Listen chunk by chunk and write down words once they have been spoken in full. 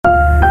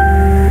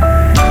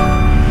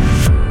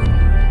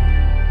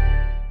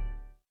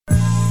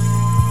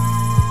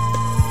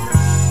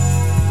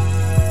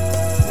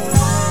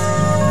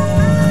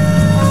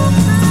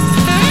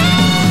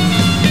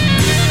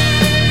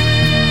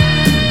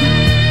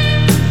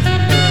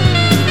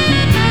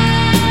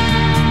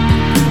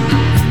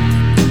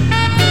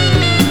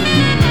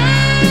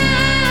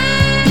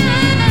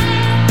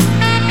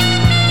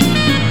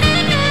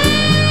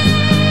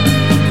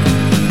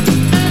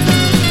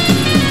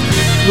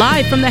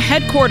Live from the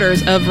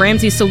headquarters of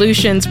Ramsey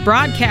Solutions,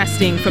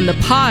 broadcasting from the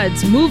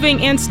Pods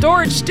Moving and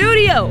Storage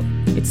Studio.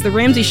 It's The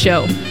Ramsey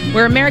Show,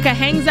 where America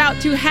hangs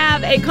out to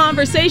have a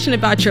conversation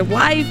about your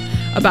life,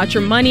 about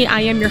your money.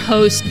 I am your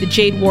host,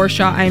 Jade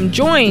Warshaw. I am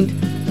joined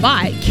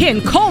by Ken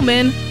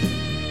Coleman,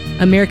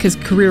 America's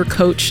career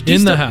coach.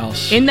 In the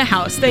house. In the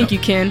house. Thank you,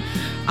 Ken.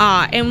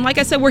 And like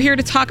I said, we're here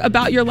to talk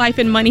about your life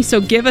and money, so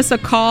give us a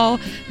call.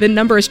 The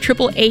number is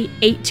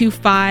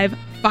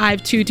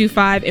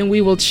 888-825-5225, and we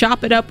will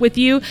chop it up with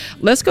you.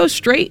 Let's go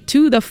straight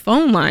to the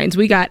phone lines.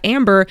 We got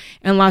Amber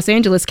in Los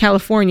Angeles,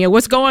 California.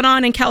 What's going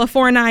on in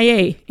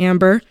California,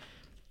 Amber?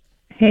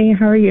 Hey,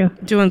 how are you?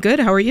 Doing good.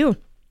 How are you?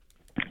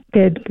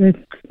 Good.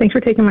 Thanks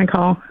for taking my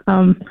call.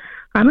 I'm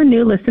a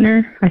new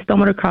listener. I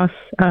stumbled across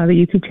the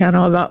YouTube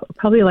channel about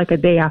probably like a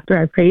day after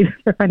I prayed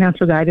for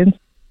financial guidance.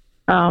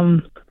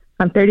 I'm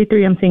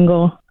 33. I'm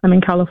single. I'm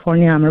in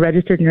California. I'm a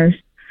registered nurse.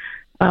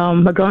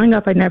 But growing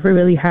up, I never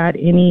really had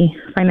any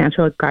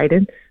financial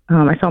guidance.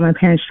 I saw my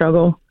parents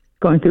struggle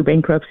going through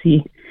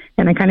bankruptcy,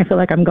 and I kind of feel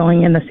like I'm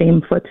going in the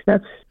same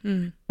footsteps.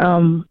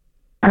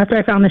 After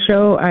I found the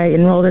show, I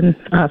enrolled in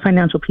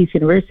Financial Peace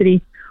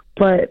University,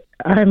 but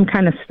I'm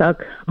kind of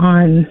stuck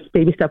on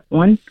baby step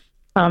one.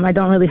 I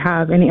don't really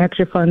have any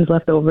extra funds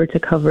left over to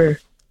cover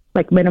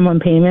like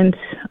minimum payments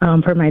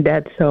for my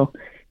debt, so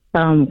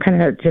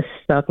kind of just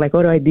stuck. Like,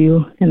 what do I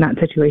do in that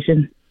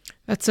situation?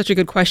 That's such a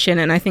good question,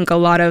 and I think a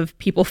lot of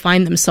people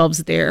find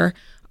themselves there.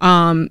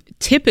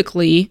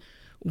 Typically,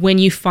 when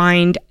you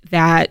find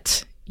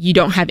that you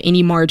don't have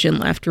any margin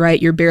left, right?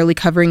 You're barely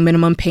covering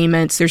minimum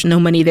payments. There's no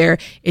money there.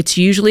 It's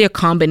usually a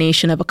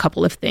combination of a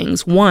couple of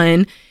things.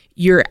 One,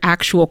 your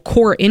actual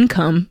core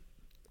income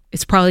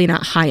is probably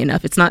not high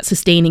enough. It's not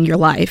sustaining your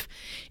life.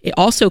 It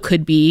also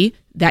could be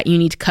that you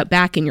need to cut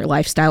back in your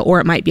lifestyle,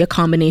 or it might be a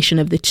combination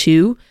of the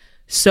two.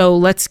 So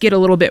let's get a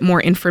little bit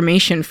more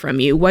information from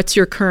you. What's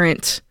your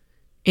current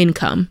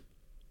income?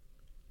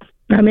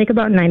 I make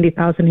about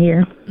 $90,000 a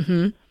year.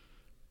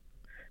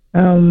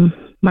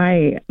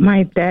 My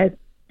debt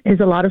is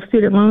a lot of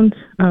student loans,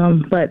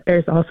 but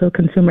there's also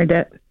consumer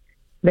debt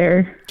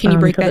there. Can you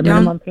break that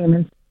down? Minimum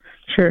payments.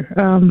 Sure.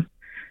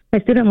 My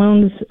student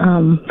loans,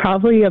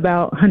 probably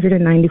about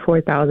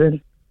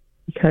 $194,000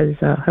 because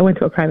I went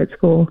to a private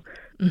school.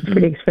 It's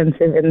pretty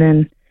expensive. And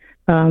then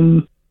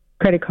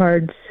credit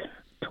cards,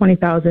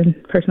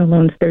 $20,000. Personal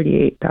loans,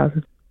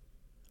 $38,000.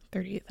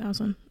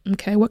 $38,000.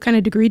 Okay. What kind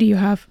of degree do you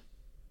have?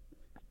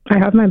 I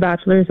have my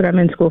bachelor's, but I'm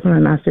in school for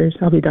my master's.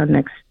 I'll be done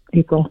next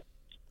April.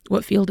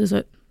 What field is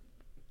it?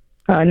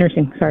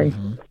 Nursing. Sorry.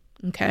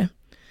 Okay.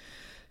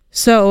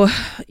 So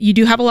you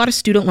do have a lot of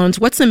student loans.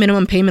 What's the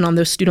minimum payment on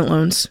those student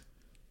loans?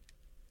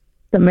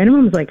 The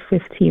minimum is like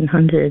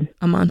 $1,500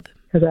 a month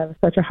because I have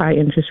such a high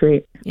interest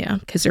rate. Yeah,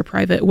 because they're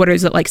private. What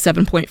is it, like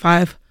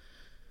 7.5?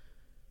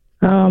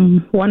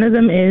 One of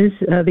them is,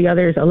 the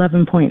other is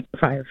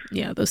 11.5.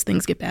 Yeah, those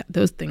things get bad.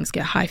 Those things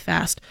get high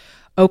fast.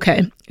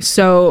 Okay,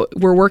 so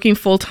we're working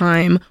full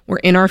time. We're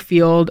in our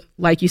field.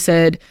 Like you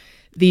said,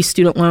 these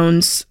student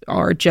loans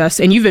are just,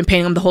 and you've been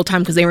paying them the whole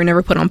time because they were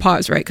never put on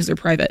pause, right? Because they're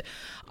private.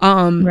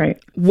 Right.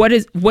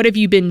 What have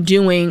you been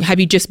doing? Have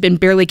you just been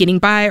barely getting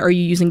by? Are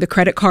you using the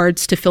credit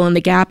cards to fill in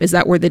the gap? Is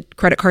that where the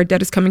credit card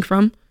debt is coming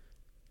from?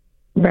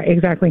 Right,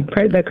 exactly.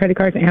 The credit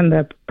cards and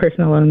the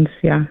personal loans.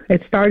 Yeah,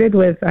 it started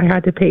with I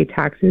had to pay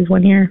taxes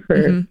one year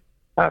for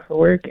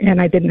work, and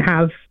I didn't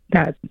have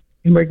that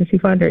emergency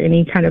fund or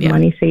any kind of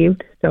money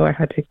saved, so I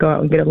had to go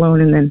out and get a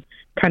loan, and then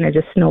kind of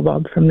just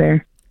snowballed from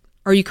there.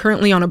 Are you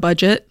currently on a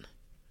budget?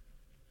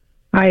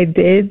 I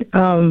did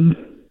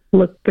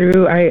look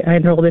through. I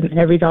enrolled in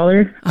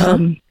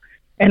EveryDollar,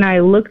 and I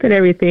looked at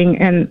everything,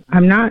 and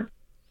I'm not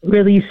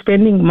really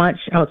spending much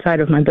outside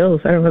of my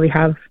bills. I don't really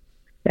have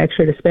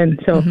extra to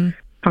spend, so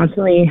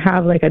constantly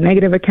have like a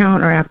negative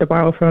account, or I have to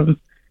borrow from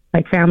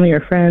like family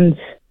or friends.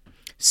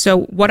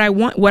 So what I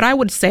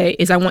would say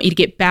is I want you to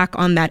get back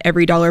on that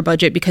EveryDollar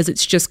budget, because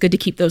it's just good to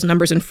keep those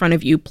numbers in front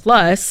of you.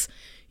 Plus,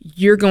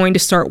 you're going to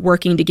start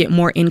working to get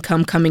more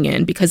income coming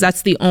in, because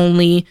that's the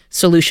only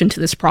solution to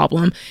this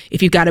problem.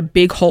 If you've got a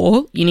big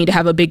hole, you need to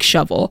have a big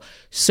shovel.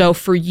 So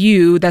for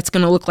you, that's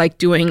going to look like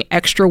doing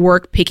extra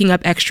work, picking up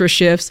extra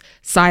shifts,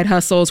 side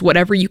hustles,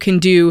 whatever you can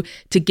do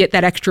to get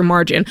that extra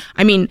margin.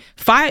 I mean,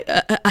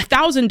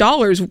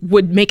 $1,000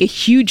 would make a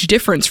huge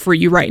difference for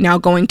you right now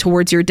going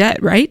towards your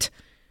debt, right?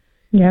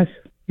 Yes.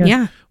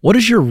 Yeah. What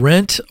is your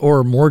rent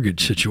or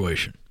mortgage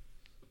situation?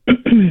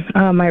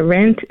 My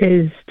rent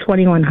is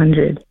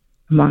 $2,100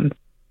 a month.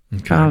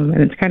 Okay. And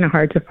it's kind of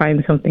hard to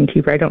find something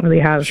cheaper. I don't really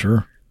have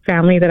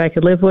family that I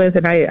could live with,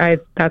 and I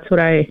that's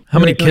what I How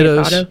many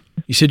originally thought kiddos? of.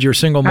 You said you're a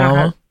single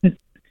mama?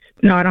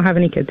 No, I don't have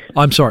any kids.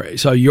 I'm sorry.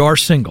 So you are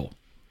single.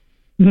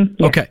 Yeah.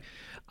 Okay.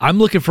 I'm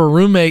looking for a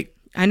roommate.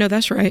 I know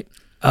that's right.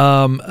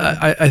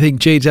 I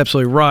think Jade's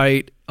absolutely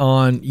right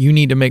on you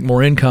need to make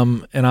more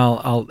income, and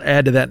I'll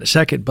add to that in a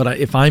second. But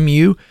if I'm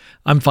you,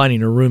 I'm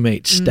finding a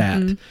roommate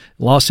stat.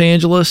 Los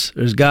Angeles,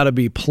 there's got to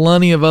be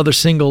plenty of other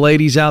single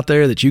ladies out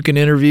there that you can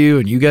interview,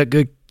 and you got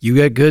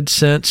good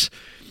sense,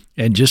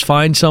 and just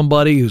find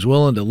somebody who's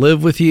willing to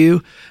live with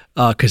you.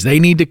 because they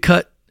need to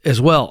cut as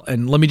well.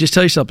 And let me just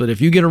tell you something.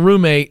 If you get a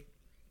roommate,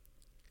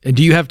 and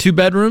do you have 2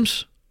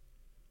 bedrooms?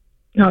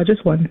 No,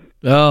 just 1.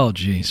 Oh,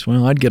 geez.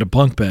 Well, I'd get a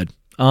bunk bed,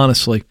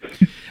 honestly.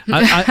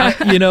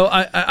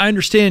 I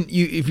understand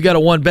you if you got a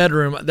 1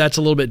 bedroom, that's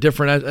a little bit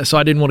different. So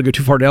I didn't want to go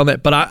too far down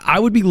that. But I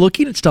would be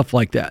looking at stuff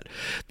like that.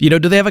 Do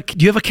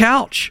you have a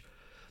couch?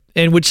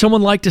 And would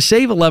someone like to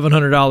save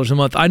 $1,100 a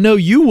month? I know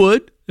you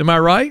would. Am I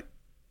right?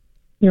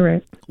 You're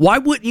right. Why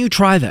wouldn't you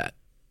try that?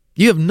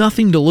 You have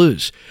nothing to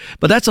lose.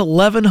 But that's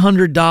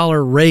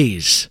 $1,100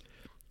 raise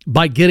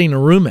by getting a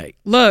roommate.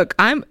 Look,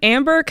 I'm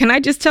Amber. Can I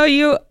just tell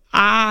you,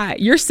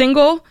 you're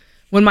single.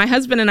 When my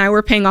husband and I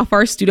were paying off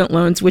our student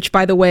loans, which,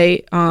 by the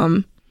way,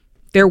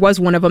 there was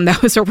one of them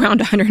that was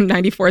around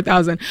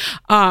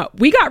 $194,000.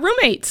 We got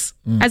roommates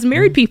as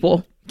married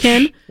people,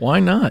 Ken. Why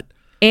not?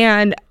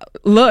 And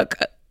look,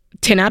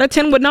 10 out of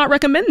 10 would not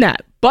recommend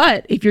that.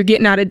 But if you're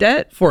getting out of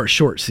debt for a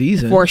short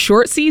season,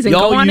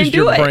 go on and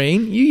do it.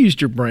 You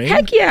used your brain.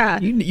 Heck yeah.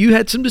 You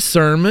had some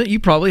discernment. You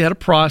probably had a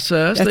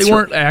process. They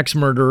weren't axe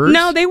murderers.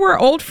 No, they were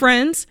old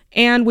friends.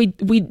 And we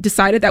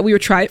decided that we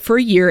would try it for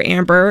a year,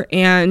 Amber.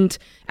 And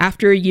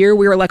after a year,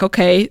 we were like,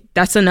 okay,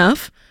 that's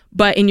enough.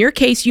 But in your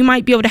case, you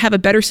might be able to have a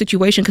better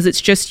situation because it's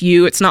just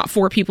you. It's not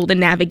 4 people to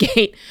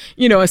navigate,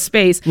 a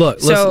space.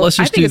 Look, let's just do this.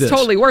 I think it's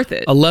totally worth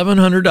it.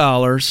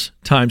 $1,100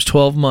 times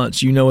 12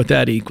 months. You know what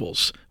that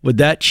equals. Would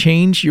that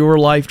change your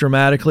life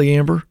dramatically,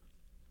 Amber?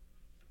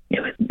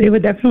 It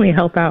would definitely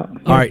help out.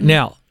 All right.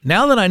 Now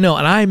that I know,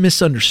 and I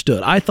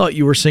misunderstood. I thought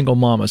you were single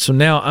mama. So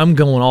now I'm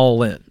going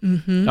all in.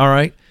 Mm-hmm. All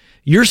right.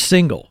 You're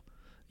single.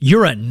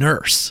 You're a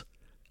nurse.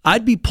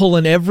 I'd be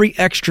pulling every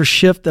extra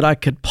shift that I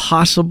could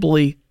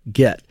possibly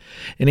get.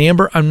 And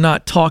Amber, I'm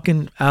not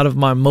talking out of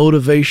my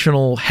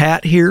motivational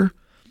hat here.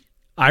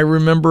 I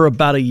remember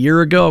about a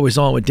year ago, I was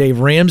on with Dave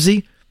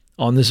Ramsey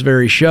on this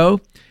very show,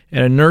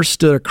 and a nurse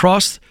stood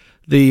across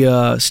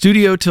the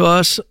studio to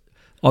us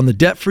on the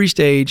debt-free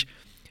stage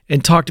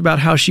and talked about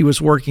how she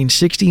was working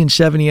 60 and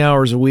 70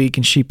 hours a week,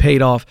 and she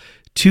paid off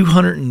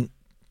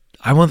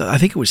I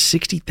think it was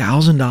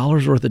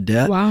 $60,000 worth of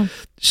debt. Wow.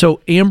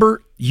 So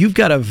Amber, you've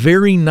got a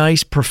very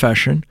nice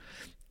profession.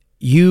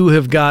 You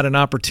have got an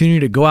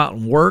opportunity to go out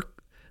and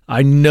work.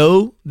 I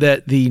know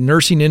that the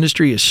nursing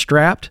industry is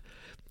strapped,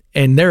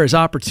 and there is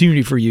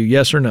opportunity for you,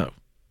 yes or no?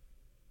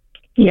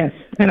 Yes,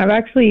 and I've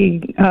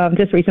actually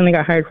just recently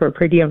got hired for a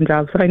per diem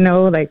job, so I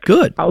know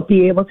good. I'll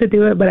be able to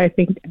do it, but I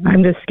think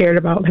I'm just scared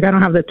about I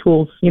don't have the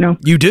tools. You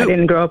do. I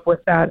didn't grow up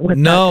with that.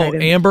 No,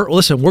 Amber,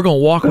 listen, we're going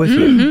to walk with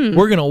you.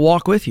 We're going to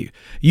walk with you.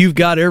 You've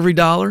got every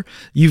dollar.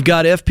 You've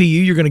got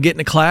FPU. You're going to get in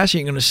a class.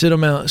 You're going to sit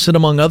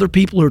among other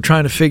people who are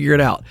trying to figure it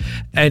out.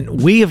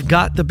 And we have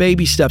got the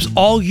baby steps.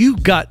 All you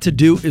got to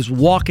do is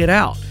walk it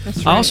out. That's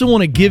right. I also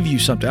want to give you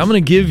something. I'm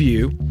going to give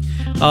you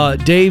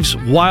Dave's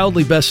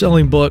wildly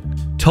best-selling book,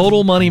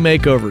 Total Money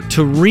Makeover,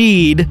 to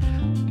read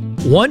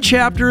 1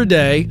 chapter a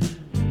day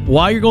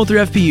while you're going through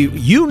FPU.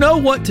 You know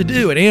what to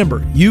do. And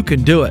Amber, you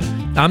can do it.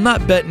 I'm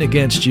not betting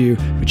against you,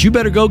 but you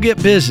better go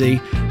get busy,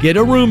 get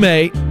a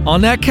roommate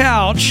on that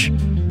couch,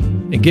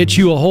 and get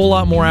you a whole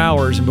lot more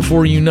hours. And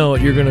before you know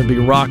it, you're going to be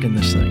rocking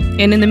this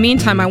thing. And in the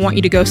meantime, I want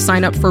you to go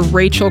sign up for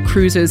Rachel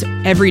Cruz's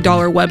Every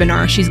Dollar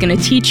webinar. She's going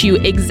to teach you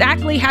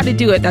exactly how to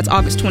do it. That's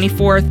August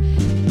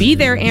 24th. Be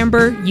there,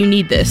 Amber. You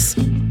need this.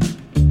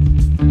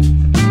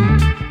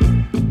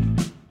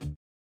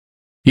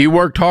 You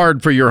worked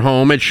hard for your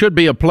home. It should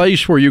be a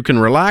place where you can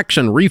relax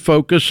and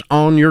refocus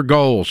on your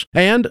goals.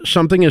 And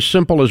something as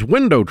simple as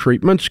window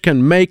treatments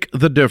can make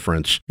the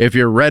difference. If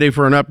you're ready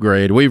for an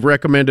upgrade, we've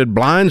recommended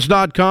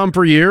Blinds.com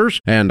for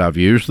years, and I've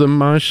used them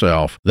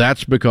myself.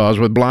 That's because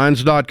with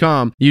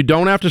Blinds.com, you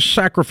don't have to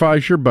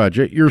sacrifice your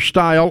budget, your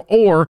style,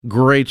 or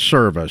great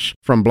service.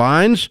 From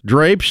blinds,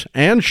 drapes,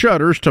 and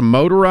shutters to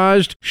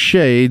motorized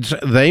shades,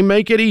 they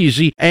make it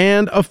easy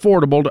and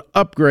affordable to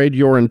upgrade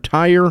your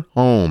entire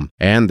home.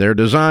 And their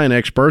design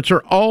experts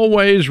are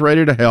always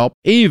ready to help,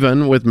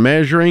 even with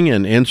measuring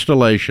and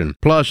installation.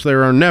 Plus,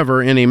 there are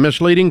never any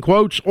misleading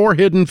quotes or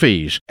hidden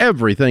fees.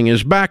 Everything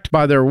is backed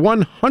by their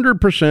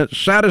 100%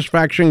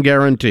 satisfaction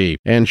guarantee,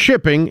 and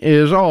shipping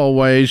is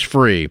always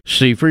free.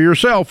 See for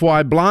yourself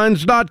why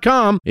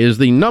Blinds.com is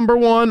the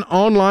 #1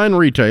 online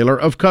retailer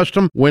of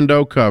custom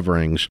window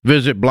coverings.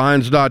 Visit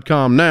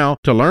Blinds.com now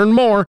to learn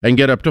more and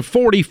get up to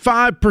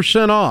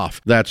 45%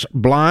 off. That's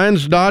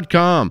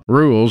Blinds.com.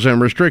 Rules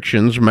and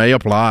restrictions may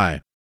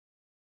apply.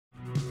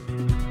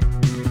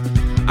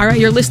 All right,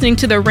 you're listening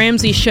to The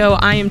Ramsey Show.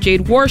 I am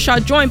Jade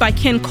Warshaw, joined by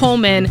Ken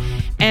Coleman.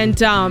 And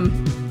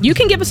you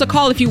can give us a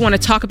call if you want to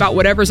talk about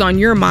whatever's on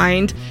your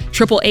mind,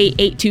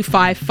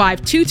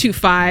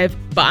 888-825-5225.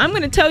 But I'm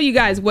going to tell you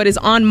guys what is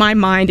on my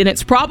mind, and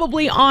it's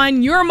probably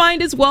on your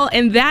mind as well,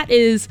 and that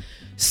is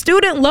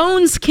Student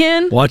loans,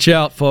 Ken. Watch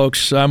out,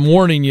 folks. I'm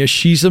warning you.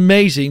 She's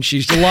amazing.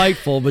 She's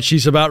delightful, but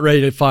she's about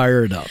ready to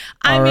fire it up.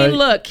 I mean,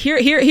 look,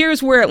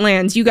 here's where it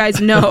lands. You guys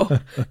know.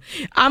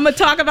 I'm going to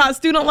talk about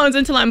student loans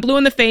until I'm blue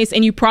in the face,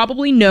 and you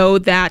probably know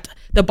that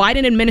the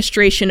Biden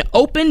administration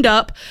opened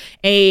up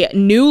a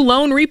new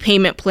loan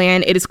repayment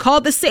plan. It is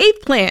called the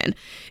SAVE Plan.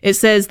 It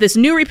says this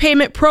new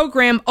repayment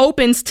program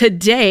opens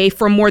today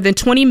for more than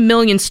 20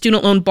 million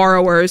student loan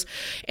borrowers,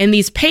 and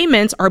these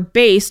payments are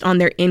based on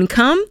their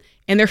income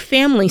and their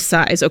family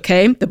size,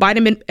 okay? The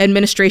Biden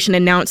administration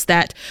announced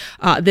that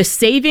the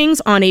Savings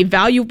on a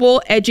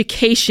Valuable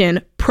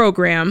Education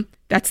Program,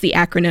 that's the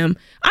acronym.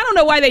 I don't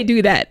know why they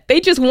do that. They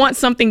just want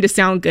something to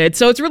sound good.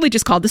 So it's really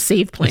just called the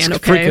SAVE Plan,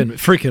 okay?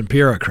 Freaking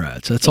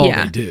bureaucrats. That's all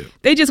they do.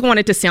 They just want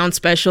it to sound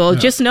special. Yeah.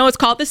 Just know it's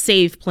called the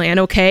SAVE Plan,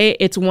 okay?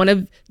 It's one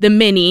of the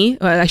many,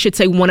 I should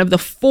say one of the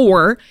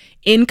 4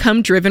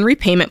 income-driven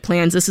repayment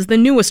plans. This is the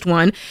newest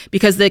one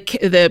because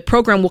the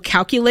program will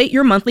calculate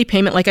your monthly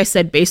payment, like I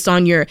said, based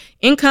on your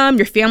income,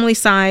 your family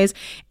size,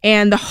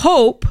 and the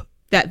hope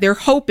that they're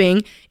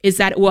hoping is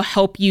that it will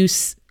help you,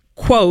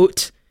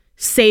 quote,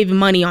 save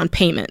money on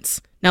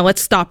payments. Now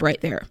let's stop right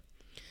there.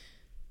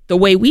 The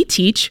way we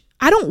teach,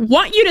 I don't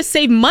want you to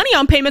save money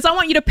on payments. I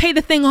want you to pay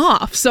the thing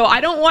off. So I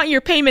don't want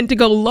your payment to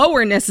go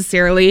lower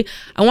necessarily.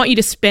 I want you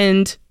to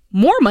spend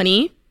more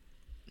money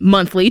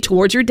monthly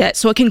towards your debt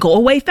so it can go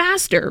away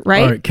faster,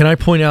 right? All right. Can I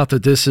point out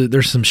that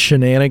there's some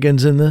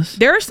shenanigans in this?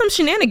 There are some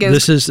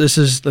shenanigans. This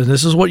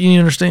is what you need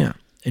to understand.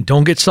 And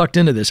don't get sucked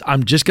into this.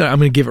 I'm going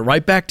to give it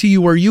right back to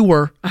you where you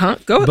were.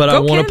 Go. But I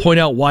want to point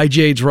out why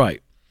Jade's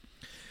right.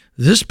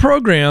 This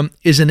program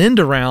is an end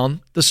around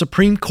the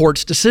Supreme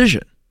Court's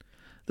decision.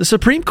 The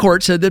Supreme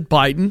Court said that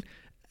Biden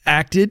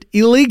acted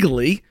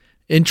illegally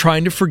in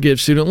trying to forgive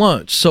student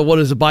loans. So what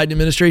does the Biden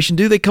administration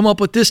do? They come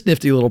up with this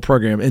nifty little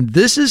program, and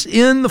this is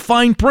in the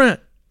fine print.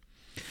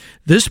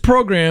 This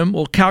program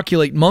will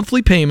calculate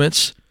monthly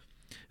payments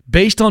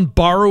based on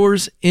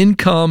borrowers'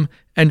 income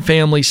and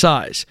family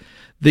size.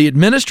 The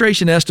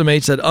administration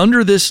estimates that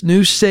under this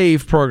new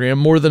SAVE program,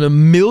 more than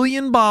 1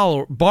 million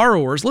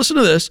borrowers, listen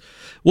to this,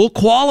 will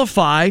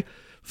qualify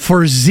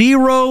for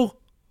 0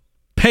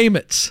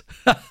 payments.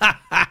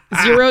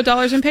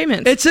 $0 in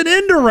payments. It's an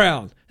end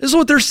around. This is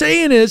what they're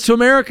saying is to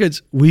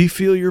Americans, we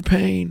feel your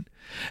pain.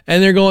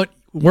 And they're going,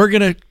 we're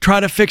going to try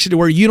to fix it to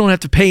where you don't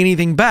have to pay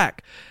anything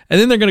back. And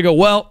then they're going to go,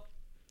 well,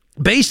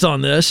 based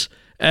on this,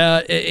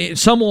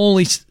 some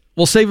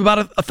will save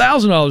about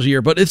 $1,000 a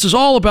year. But this is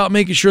all about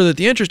making sure that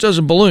the interest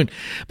doesn't balloon.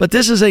 But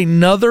this is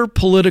another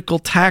political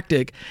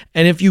tactic.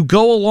 And if you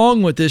go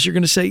along with this, you're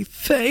going to say,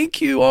 thank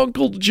you,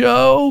 Uncle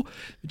Joe.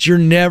 But you're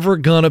never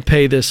going to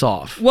pay this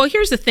off. Well,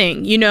 here's the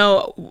thing,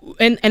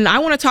 and I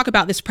want to talk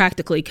about this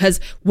practically because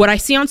what I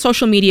see on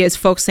social media is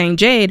folks saying,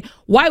 Jade,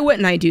 why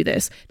wouldn't I do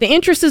this? The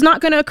interest is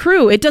not going to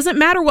accrue. It doesn't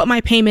matter what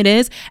my payment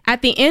is.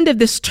 At the end of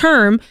this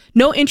term,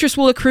 no interest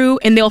will accrue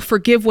and they'll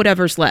forgive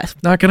whatever's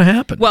left. Not going to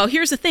happen. Well,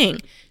 here's the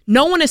thing.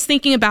 No one is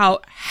thinking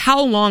about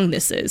how long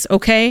this is,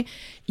 okay?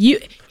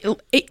 Even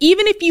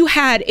if you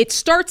had, it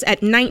starts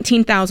at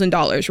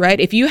 $19,000, right?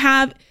 If you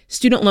have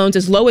student loans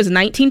as low as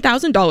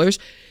 $19,000,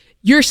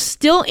 you're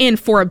still in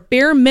for a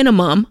bare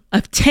minimum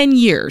of 10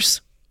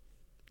 years.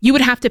 You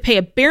would have to pay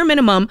a bare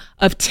minimum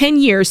of 10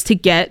 years to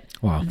get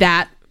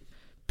that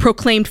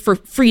proclaimed for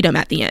freedom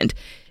at the end.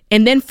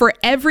 And then for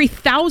every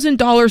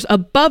 $1,000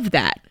 above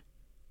that,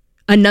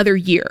 another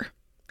year.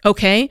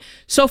 Okay.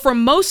 So for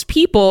most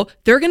people,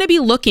 they're going to be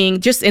looking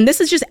and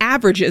this is just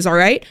averages. All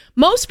right.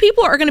 Most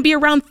people are going to be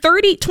around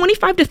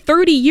 25 to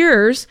 30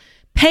 years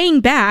paying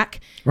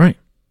back. Right.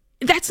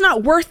 That's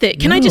not worth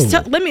it. Can I just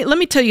let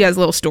me tell you guys a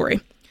little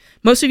story.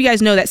 Most of you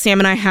guys know that Sam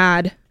and I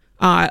had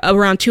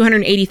around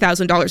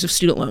 $280,000 of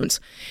student loans.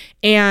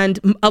 And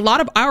a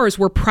lot of ours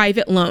were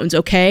private loans,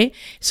 okay?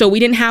 So we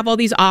didn't have all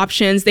these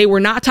options. They were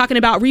not talking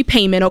about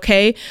repayment,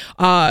 okay?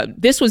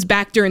 This was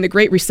back during the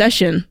Great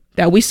Recession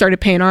that we started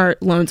paying our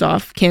loans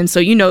off, Ken. So,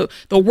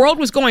 the world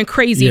was going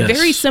crazy, yes.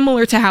 Very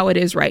similar to how it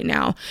is right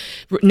now.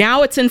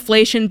 Now it's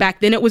inflation. Back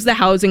then it was the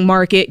housing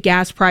market,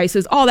 gas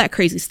prices, all that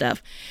crazy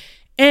stuff.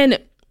 And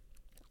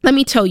let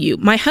me tell you,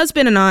 my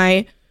husband and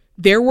I,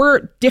 there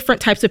were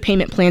different types of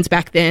payment plans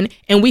back then,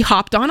 and we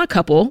hopped on a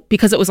couple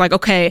because it was like,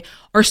 okay,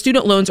 our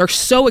student loans are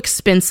so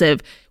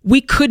expensive. We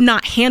could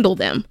not handle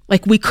them.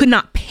 Like we could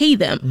not pay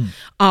them.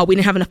 We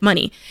didn't have enough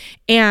money.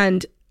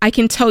 And I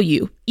can tell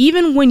you,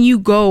 even when you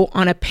go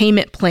on a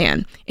payment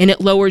plan and it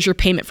lowers your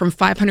payment from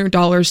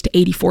 $500 to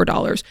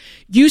 $84,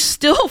 you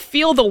still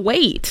feel the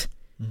weight.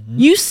 Mm-hmm.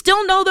 You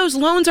still know those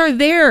loans are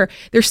there.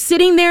 They're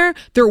sitting there.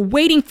 They're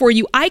waiting for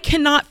you. I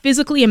cannot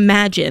physically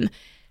imagine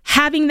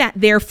having that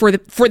there for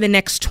the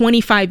next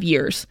 25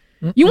 years.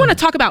 Mm-mm. You want to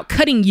talk about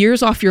cutting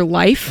years off your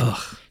life?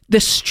 Ugh. The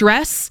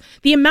stress,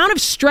 the amount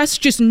of stress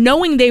just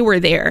knowing they were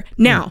there.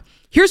 Now,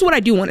 here's what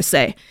I do want to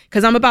say,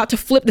 because I'm about to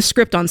flip the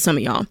script on some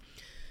of y'all.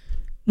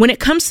 When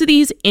it comes to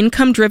these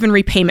income-driven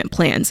repayment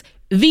plans,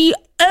 the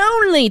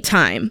only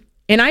time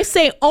And I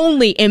say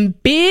only in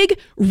big,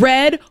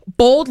 red,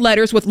 bold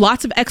letters with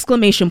lots of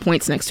exclamation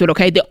points next to it,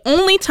 okay? The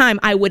only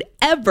time I would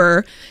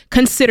ever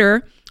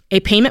consider a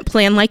payment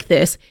plan like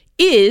this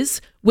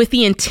is with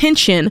the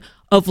intention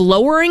of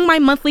lowering my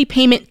monthly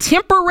payment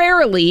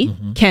temporarily,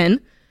 Ken,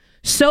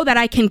 so that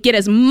I can get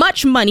as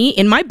much money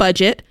in my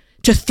budget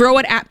to throw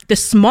it at the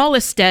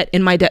smallest debt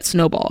in my debt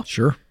snowball.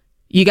 Sure.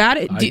 You got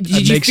it?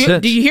 That makes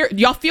sense. Do you hear?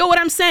 Y'all feel what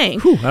I'm saying?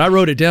 Whew, and I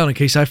wrote it down in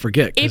case I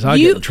forget, because I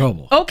get in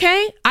trouble.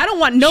 Okay. I don't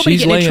want nobody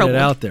She's getting in trouble.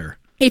 laying it out there.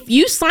 If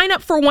you sign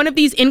up for one of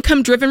these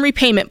income-driven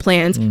repayment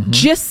plans,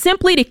 just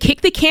simply to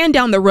kick the can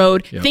down the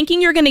road,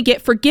 thinking you're going to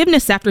get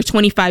forgiveness after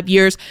 25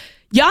 years,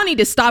 y'all need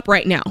to stop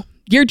right now.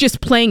 You're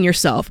just playing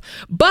yourself.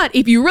 But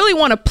if you really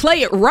want to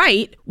play it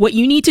right, what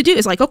you need to do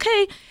is like,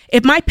 okay,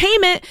 if my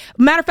payment,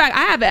 matter of fact,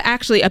 I have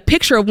actually a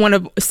picture of one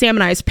of Sam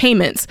and I's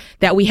payments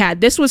that we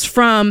had. This was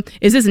from,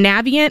 is this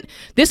Navient?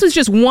 This was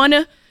just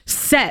one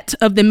set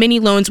of the mini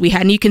loans we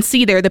had, and you can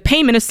see there the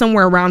payment is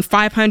somewhere around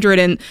 $500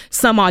 and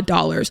some odd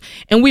dollars,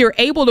 and we were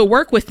able to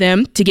work with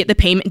them to get the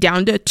payment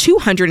down to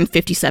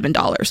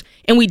 $257,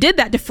 and we did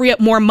that to free up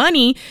more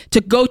money to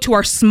go to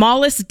our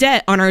smallest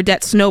debt on our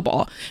debt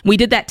snowball. We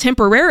did that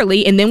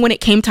temporarily, and then when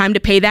it came time to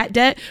pay that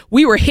debt,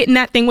 we were hitting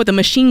that thing with a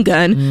machine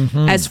gun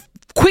as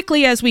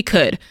quickly as we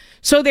could.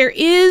 So there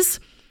is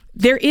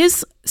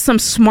some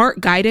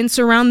smart guidance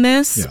around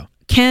this,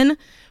 Ken.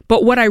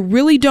 But what I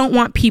really don't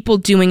want people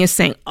doing is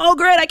saying, oh,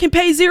 great, I can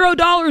pay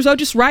 $0. I'll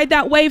just ride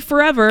that wave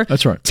forever.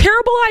 That's right.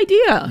 Terrible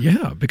idea.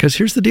 Yeah, because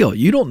here's the deal.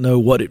 You don't know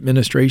what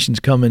administration's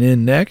coming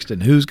in next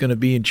and who's going to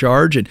be in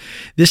charge. And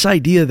this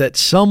idea that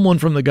someone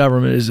from the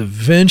government is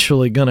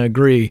eventually going to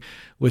agree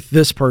with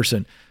this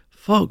person.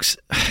 Folks,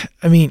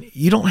 I mean,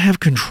 you don't have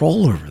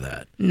control over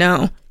that.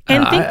 No.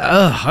 And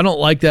I don't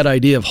like that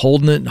idea of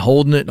holding it and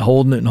holding it and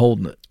holding it and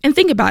holding it. And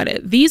think about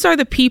it. These are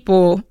the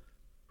people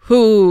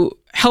who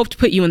helped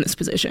put you in this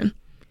position.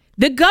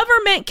 The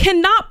government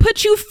cannot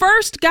put you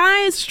first,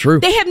 guys. It's true.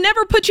 They have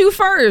never put you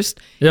first.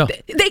 Yeah.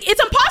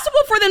 It's impossible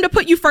for them to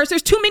put you first.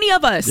 There's too many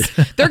of us.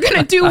 They're going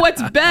to do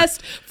what's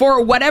best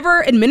for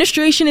whatever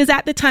administration is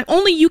at the time.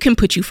 Only you can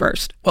put you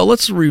first. Well,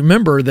 let's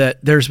remember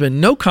that there's been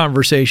no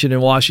conversation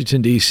in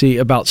Washington, D.C.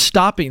 about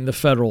stopping the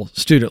federal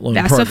student loan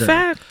program. That's a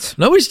fact.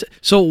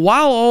 So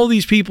while all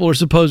these people are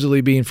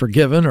supposedly being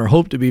forgiven or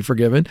hope to be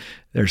forgiven,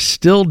 they're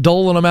still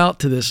doling them out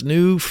to this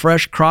new,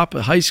 fresh crop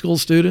of high school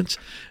students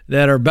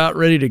that are about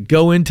ready to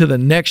go into the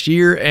next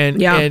year.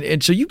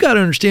 And so you got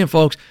to understand,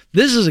 folks,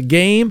 this is a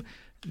game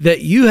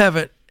that you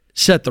haven't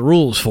set the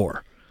rules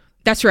for.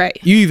 That's right.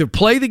 You either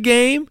play the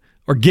game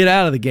or get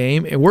out of the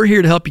game, and we're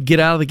here to help you get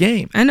out of the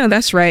game. I know,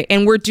 that's right.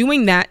 And we're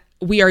doing that.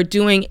 We are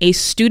doing a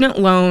student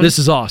loan. This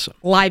is awesome.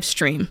 Live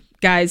stream.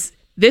 Guys,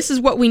 this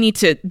is what we need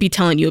to be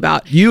telling you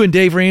about. You and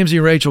Dave Ramsey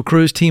and Rachel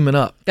Cruz teaming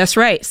up. That's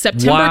right.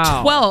 September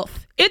 12th.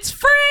 It's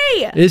free.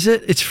 Is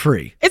it? It's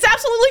free. It's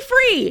absolutely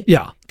free.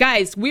 Yeah.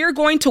 Guys, we are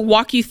going to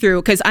walk you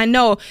through, because I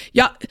know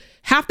y'all,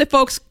 half the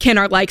folks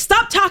are like,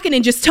 stop talking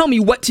and just tell me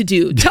what to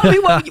do. Tell me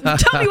what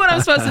I'm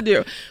supposed to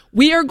do.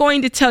 We are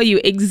going to tell you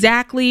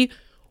exactly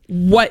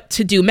what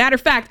to do. Matter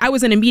of fact, I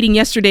was in a meeting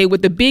yesterday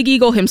with the Big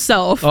Eagle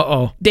himself,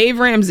 Dave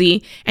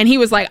Ramsey, and he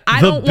was like,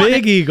 the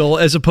Big Eagle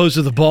as opposed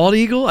to the Bald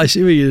Eagle? I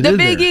see what you did The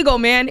Big Eagle,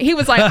 man. He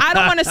was like, I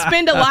don't want to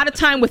spend a lot of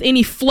time with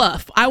any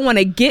fluff. I want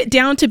to get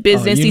down to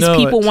business. These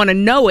people want to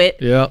know it.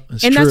 Yeah,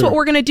 that's what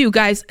we're going to do,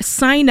 guys.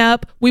 Sign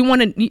up. We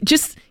want to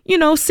just,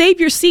 save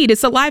your seat.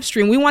 It's a live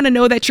stream. We want to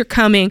know that you're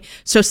coming.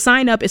 So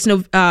sign up. It's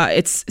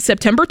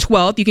September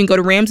 12th. You can go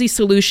to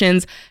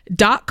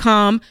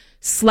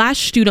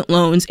RamseySolutions.com/student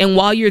loans. And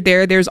while you're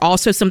there, there's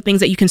also some things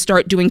that you can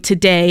start doing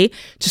today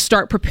to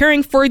start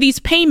preparing for these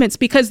payments,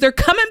 because they're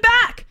coming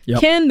back. Yep.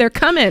 Ken, they're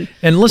coming.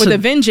 And listen, with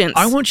a vengeance.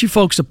 I want you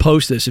folks to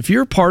post this. If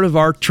you're part of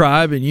our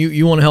tribe and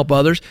you want to help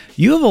others,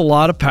 you have a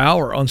lot of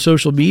power on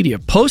social media.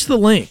 Post the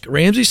link,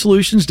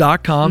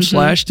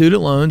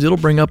 RamseySolutions.com/student loans. It'll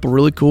bring up a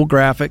really cool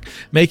graphic,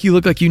 make you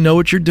look like you know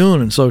what you're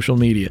doing in social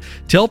media.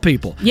 Tell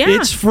people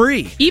it's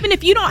free. Even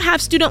if you don't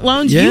have student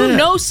loans, you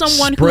know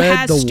someone who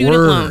has student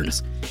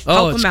loans.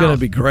 Oh, it's going to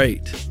be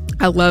great.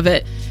 I love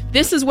it.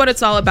 This is what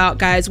it's all about,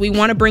 guys. We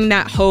want to bring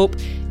that hope.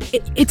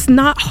 It's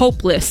not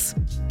hopeless.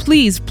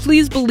 Please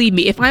believe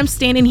me. If I'm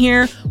standing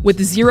here with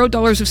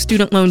 $0 of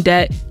student loan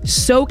debt,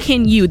 so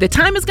can you. The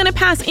time is going to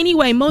pass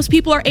anyway. Most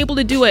people are able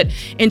to do it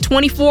in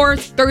 24,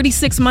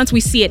 36 months. We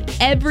see it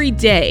every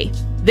day.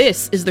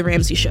 This is The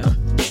Ramsey Show.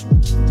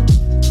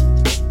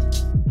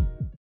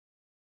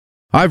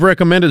 I've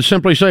recommended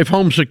SimpliSafe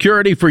Home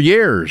Security for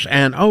years,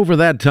 and over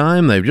that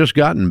time, they've just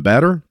gotten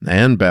better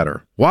and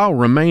better, while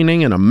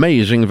remaining an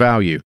amazing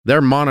value.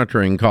 Their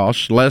monitoring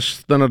costs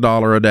less than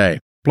 $1 a day.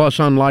 Plus,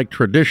 unlike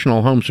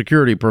traditional home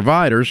security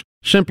providers,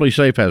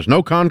 SimpliSafe has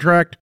no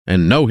contract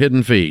and no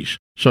hidden fees.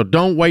 So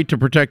don't wait to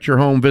protect your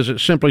home. Visit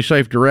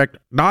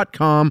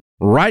SimpliSafeDirect.com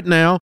right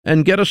now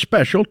and get a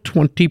special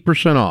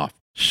 20% off.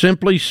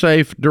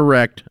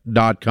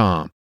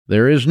 SimpliSafeDirect.com.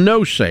 There is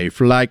no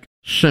safe like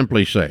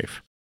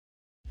SimpliSafe.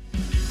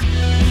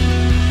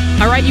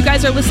 All right, you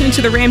guys are listening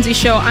to The Ramsey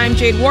Show. I'm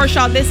Jade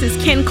Warshaw. This is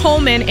Ken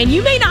Coleman, and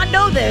you may not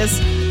know this,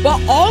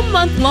 but all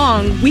month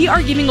long, we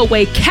are giving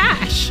away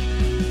cash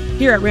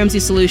here at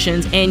Ramsey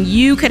Solutions, and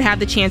you could have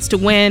the chance to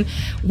win.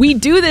 We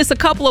do this a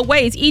couple of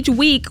ways. Each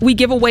week, we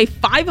give away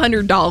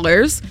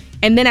 $500,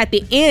 and then at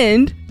the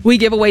end, we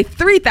give away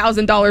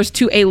 $3,000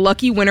 to a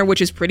lucky winner, which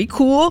is pretty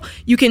cool.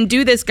 You can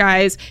do this,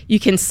 guys. You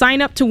can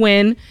sign up to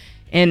win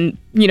and,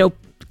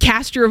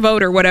 cast your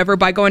vote or whatever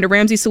by going to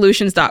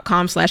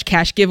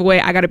RamseySolutions.com/cash giveaway.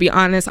 I got to be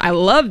honest. I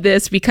love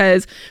this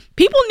because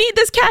people need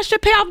this cash to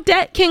pay off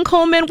debt, Ken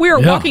Coleman. We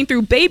are walking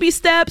through baby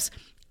steps.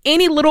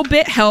 Any little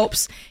bit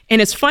helps. And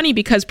it's funny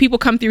because people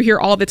come through here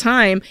all the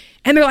time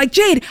and they're like,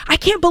 Jade, I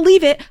can't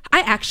believe it.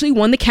 I actually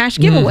won the cash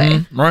giveaway.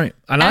 Mm-hmm. Right.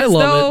 And I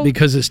love it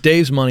because it's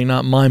Dave's money,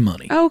 not my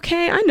money.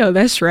 Okay. I know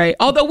that's right.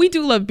 Although we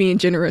do love being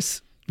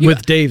generous.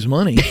 With Dave's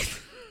money.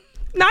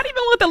 Not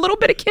even with a little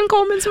bit of Ken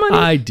Coleman's money?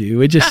 I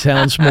do. It just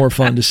sounds more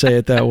fun to say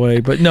it that way.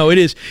 But no, it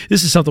is.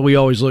 This is something we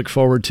always look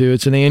forward to.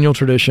 It's an annual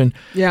tradition.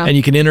 Yeah. And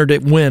you can enter to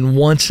win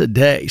once a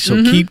day.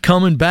 So keep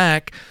coming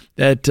back.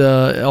 That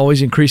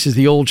always increases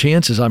the old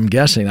chances, I'm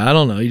guessing. I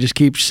don't know. You just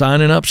keep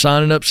signing up.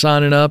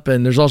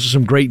 And there's also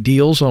some great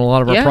deals on a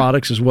lot of our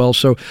products as well.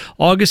 So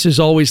August is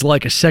always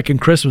like a second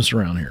Christmas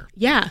around here.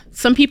 Yeah.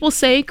 Some people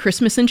say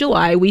Christmas in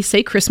July. We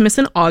say Christmas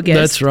in August.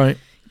 That's right.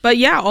 But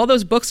yeah, all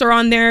those books are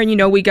on there.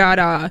 We got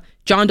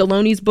John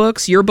Deloney's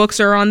books. Your books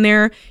are on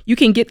there. You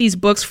can get these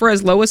books for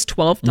as low as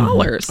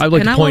 $12. I'd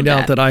like to point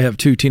out that I have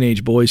 2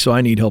 teenage boys, so I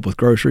need help with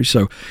groceries.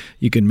 So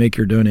you can make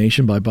your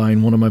donation by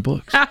buying one of my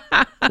books.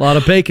 A lot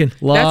of bacon.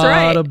 That's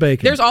right. Of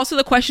bacon. There's also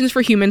the Questions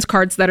for Humans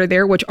cards that are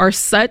there, which are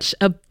such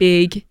a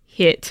big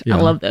hit. Yeah.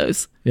 I love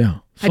those. Yeah.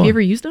 Fun. Have you ever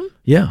used them?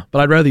 Yeah,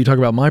 but I'd rather you talk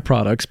about my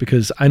products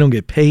because I don't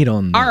get paid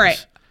on those. All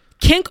right.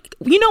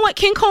 You know what,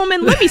 Ken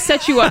Coleman? Let me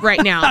set you up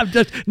right now.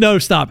 No,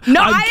 stop.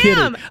 No, I'm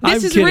kidding. am.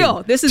 This is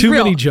real. This is Too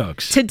real. many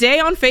jokes. Today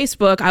on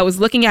Facebook, I was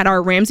looking at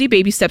our Ramsey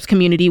Baby Steps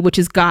community, which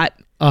has got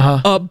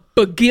a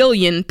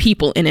bagillion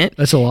people in it.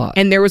 That's a lot.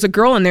 And there was a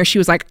girl in there. She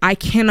was like, I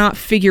cannot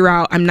figure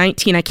out. I'm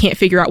 19. I can't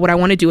figure out what I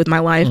want to do with my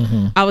life.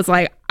 I was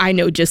like, I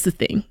know just the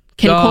thing.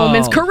 Ken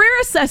Coleman's career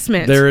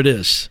assessment. There it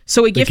is.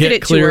 So we gifted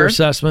it to her. Clear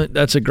assessment.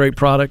 That's a great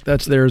product.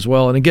 That's there as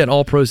well. And again,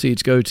 all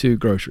proceeds go to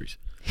groceries.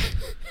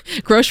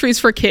 Groceries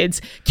for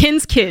kids.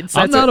 Ken's kids.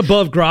 I'm not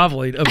above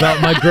groveling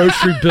about my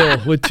grocery bill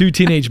with 2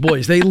 teenage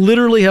boys. They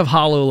literally have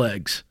hollow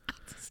legs.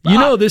 Stop. You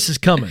know this is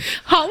coming.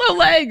 Hollow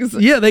legs.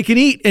 Yeah, they can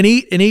eat and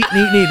eat and eat and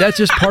eat and eat. That's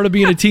just part of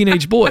being a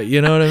teenage boy.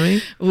 You know what I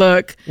mean?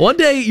 Look. One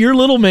day, your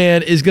little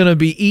man is going to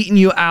be eating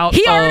you out.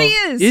 He already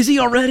is. Is he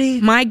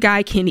already? My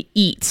guy can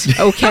eat,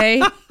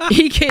 okay?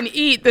 He can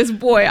eat, this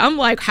boy. I'm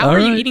like, how are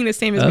you eating the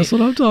same as me? That's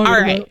what I'm talking about.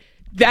 All right.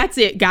 That's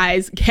it,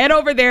 guys. Head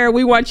over there.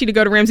 We want you to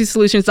go to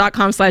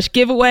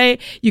RamseySolutions.com/giveaway.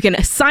 You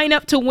can sign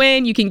up to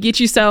win. You can get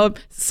yourself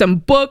some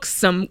books,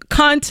 some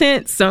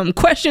content, some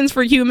questions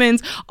for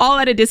humans, all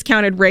at a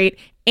discounted rate.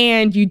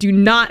 And you do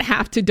not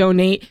have to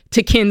donate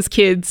to Ken's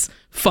Kids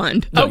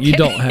Fund. No, you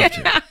don't have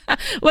to.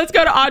 Let's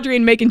go to Audrey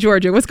in Macon,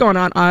 Georgia. What's going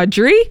on,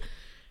 Audrey?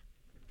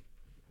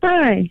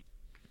 Hi.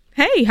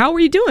 Hey, how are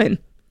you doing?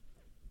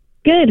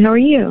 Good. How are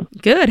you?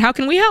 Good. How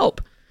can we help?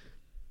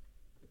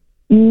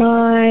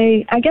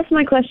 I guess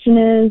my question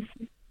is,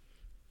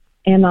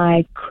 am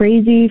I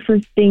crazy for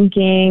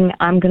thinking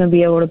I'm going to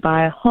be able to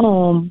buy a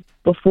home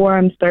before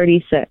I'm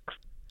 36?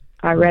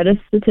 I read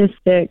a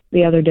statistic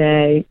the other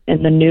day,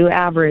 and the new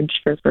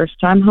average for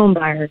first-time home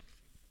buyer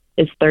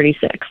is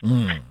 36.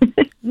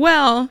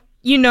 Well,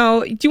 do you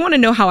want to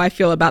know how I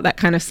feel about that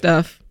kind of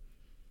stuff?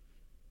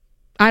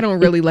 I don't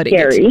really let it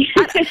get to me.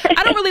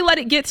 I don't really let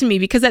it get to me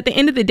because at the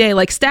end of the day,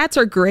 like, stats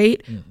are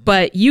great,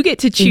 but you get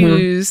to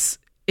choose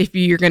if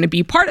you're going to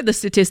be part of the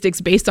statistics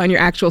based on your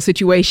actual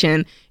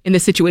situation in the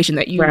situation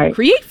that you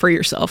create for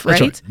yourself, right?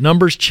 That's right?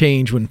 Numbers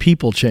change when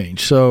people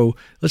change. So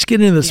let's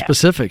get into the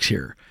specifics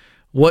here.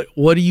 What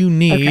do you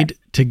need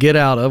to get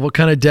out of? What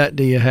kind of debt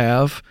do you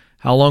have?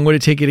 How long would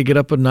it take you to get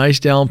up a nice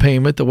down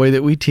payment the way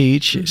that we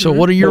teach? So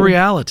what are your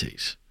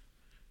realities?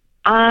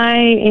 I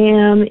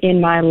am in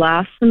my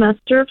last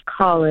semester of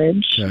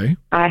college. Okay.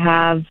 I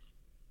have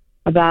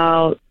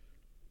about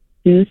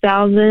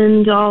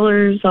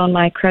 $2,000 on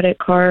my credit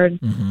card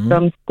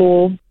from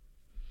school.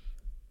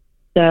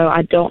 So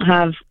I don't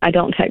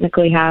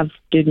technically have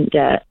student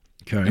debt.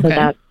 Okay. So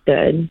that's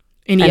good.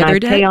 Any other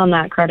debt? I pay on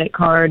that credit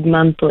card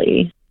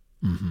monthly.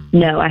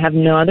 No, I have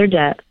no other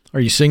debt. Are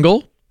you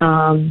single?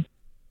 No.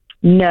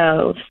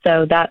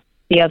 So that's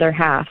the other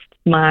half.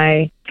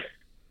 My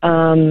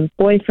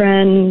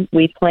boyfriend,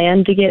 we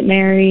plan to get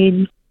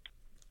married.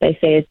 They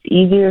say it's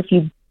easier if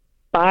you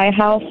buy a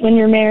house when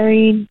you're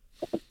married.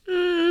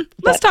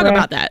 Let's talk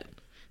about that.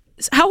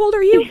 How old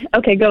are you?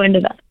 Okay, go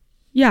into that.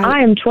 Yeah. I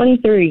am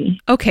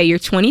 23. Okay, you're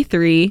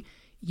 23.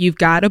 You've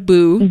got a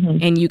boo,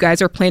 and you guys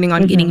are planning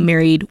on getting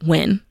married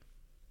when?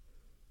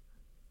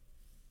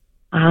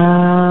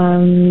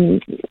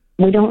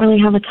 We don't really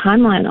have a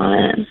timeline on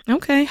it.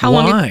 Okay. How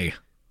long? Why?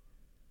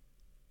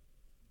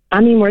 I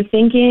mean, we're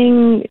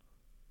thinking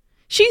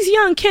She's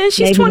young, Ken.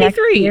 She's maybe next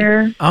 23.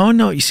 year. Oh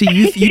no! You see,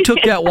 you took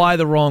that why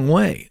the wrong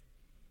way.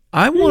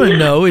 I want to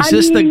know: is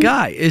this the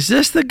guy? Is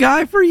this the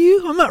guy for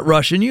you? I'm not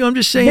rushing you. I'm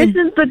just saying.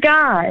 This is the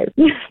guy.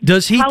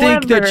 Does he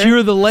think that However-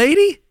 you're the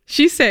lady?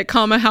 She said,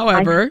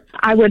 however.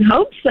 I would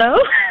hope so.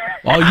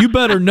 Oh, you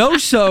better know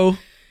so.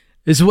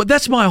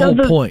 That's my whole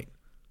point,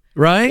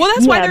 right? Well,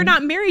 that's why Yeah. they're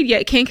not married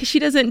yet, Ken, because she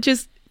doesn't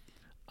just.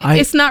 I-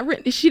 it's not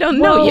written. She don't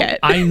know Well, yet.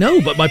 I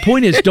know, but my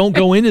point is, don't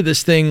go into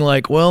this thing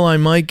like, well, I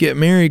might get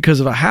married because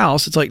of a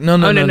house. It's like, no.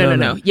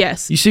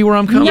 Yes. You see where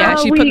I'm coming? Yeah,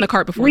 No, she's putting the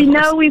cart before we the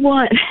horse. know we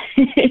want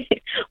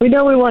we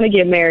know we want to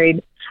get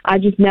married. I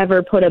just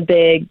never put a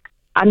big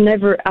I've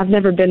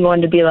never been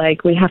one to be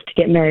like, we have to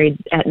get married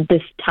at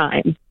this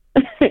time.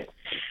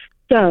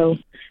 So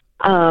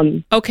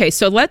Okay,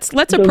 so let's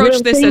the approach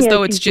real this thing as is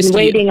though it's he's just been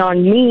you. waiting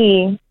on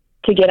me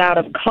to get out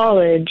of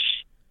college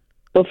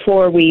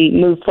before we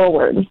move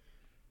forward.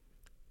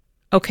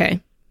 Okay.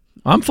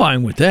 I'm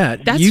fine with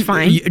that. That's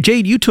fine.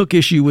 Jade, you took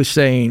issue with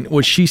saying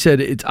what she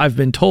said. I've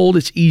been told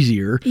it's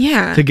easier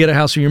Yeah. to get a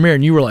house when you're married.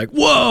 And you were like,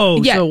 whoa.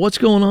 Yeah. So what's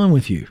going on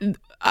with you?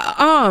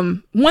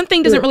 One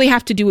thing doesn't really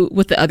have to do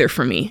with the other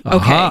for me.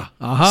 Okay.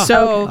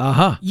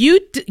 So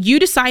you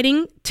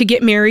deciding to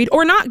get married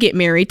or not get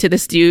married to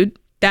this dude,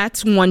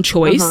 that's one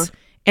choice.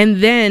 And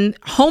then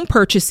home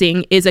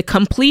purchasing is a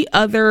complete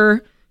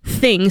other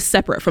thing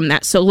separate from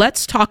that. So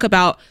let's talk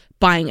about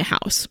buying a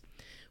house.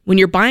 When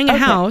you're buying a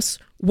house,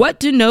 what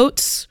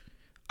denotes,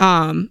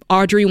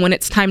 Audrey, when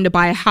it's time to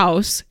buy a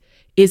house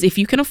is if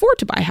you can afford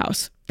to buy a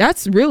house.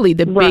 That's really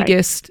the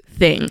biggest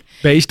thing.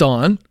 Based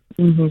on?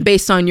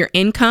 Based on your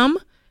income,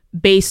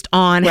 based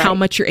on how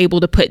much you're able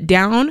to put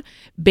down,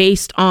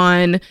 based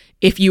on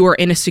if you are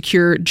in a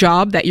secure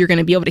job that you're going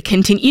to be able to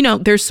continue. You know,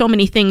 there's so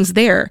many things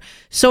there.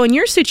 So in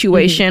your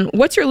situation,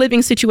 what's your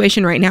living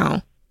situation right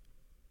now?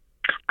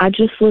 I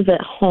just live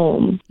at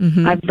home.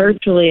 I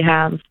virtually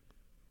have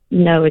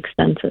no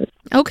expenses.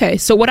 Okay.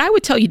 So what I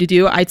would tell you to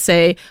do, I'd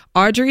say,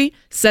 Audrey,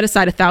 set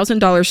aside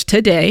 $1,000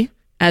 today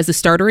as a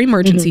starter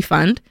emergency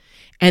fund.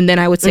 And then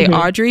I would say,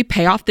 Audrey,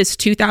 pay off this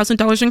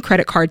 $2,000 in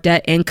credit card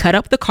debt and cut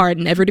up the card,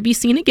 never to be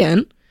seen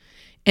again.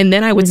 And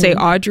then I would say,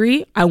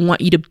 Audrey, I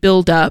want you to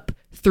build up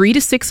 3 to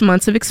 6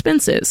 months of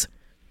expenses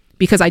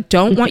because I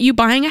don't want you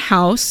buying a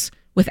house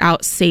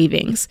without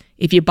savings.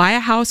 If you buy a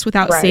house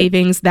without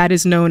savings, that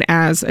is known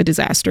as a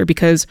disaster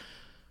because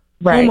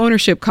home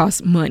ownership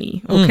costs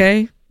money.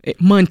 Okay.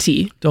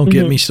 Money. Don't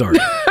get me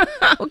started.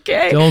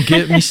 Okay. Don't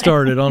get me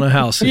started on a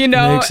house. You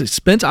know- It's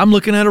expensive. I'm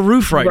looking at a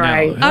roof right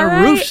now. All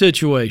A roof right.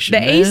 situation. The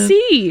man.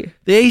 AC.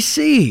 The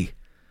AC.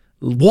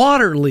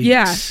 Water leaks.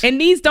 Yeah. And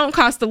these don't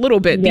cost a little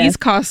bit. Yes. These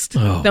cost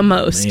the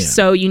most. man.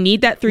 So you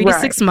need that 3 to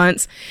 6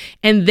 months.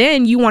 And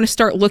then you want to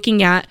start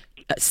looking at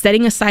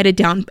setting aside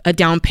a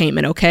down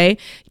payment. Okay.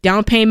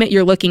 Down payment,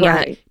 you're looking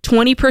at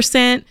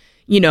 20%,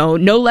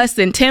 no less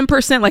than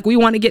 10%. Like we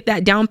want to get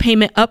that down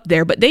payment up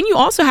there. But then you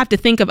also have to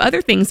think of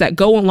other things that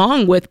go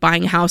along with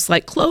buying a house,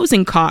 like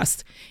closing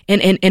costs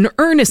and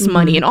earnest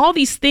money and all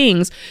these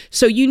things.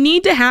 So you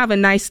need to have a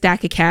nice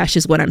stack of cash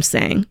is what I'm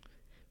saying.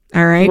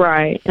 All right.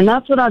 Right. And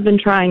that's what I've been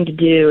trying to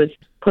do is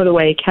put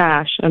away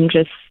cash. I'm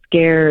just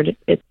scared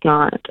it's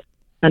not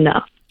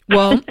enough.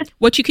 Well,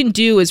 what you can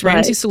do is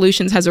Ramsey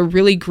Solutions has a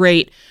really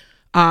great,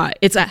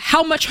 it's a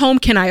how much home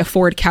can I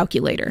afford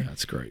calculator.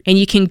 That's great. And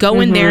you can go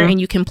in there and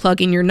you can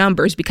plug in your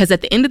numbers because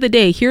at the end of the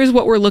day, here's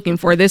what we're looking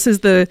for. This is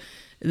the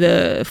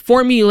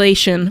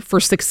formulation for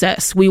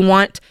success. We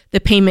want the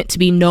payment to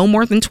be no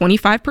more than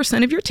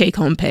 25% of your take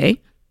home pay,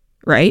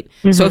 right?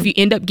 So if you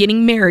end up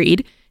getting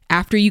married,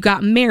 after you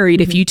got married,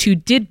 if you two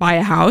did buy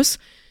a house,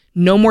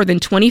 no more than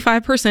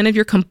 25% of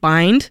your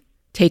combined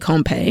take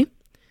home pay,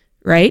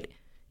 right?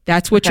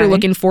 That's what you're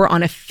looking for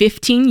on a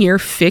 15-year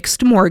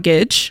fixed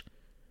mortgage.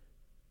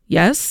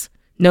 Yes.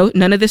 No,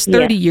 none of this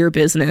 30-year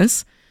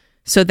business.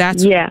 So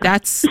that's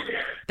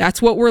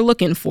what we're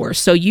looking for.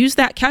 So use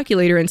that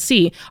calculator and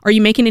see, are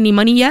you making any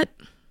money yet?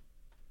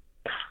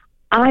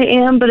 I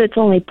am, but it's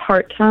only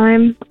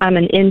part-time. I'm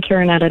an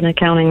intern at an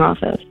accounting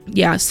office.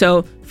 Yeah.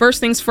 So first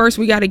things first,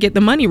 we got to get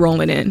the money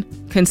rolling in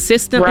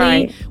consistently.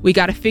 Right. We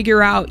got to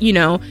figure out,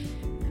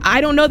 I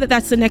don't know that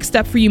that's the next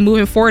step for you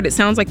moving forward. It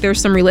sounds like there's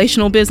some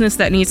relational business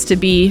that needs to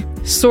be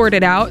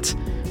sorted out,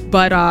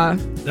 but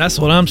That's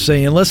what I'm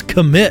saying. Let's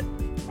commit.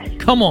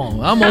 Come on.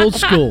 I'm old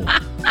school.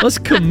 Let's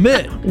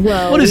commit.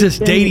 Well, What is this,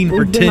 we've dating for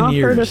we've been 10 offered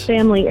years? a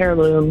family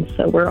heirloom,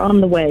 so we're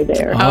on the way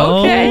there.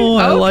 Okay, Oh,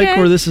 I like okay.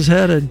 where this is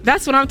headed.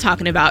 that's what I'm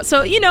talking about.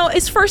 So,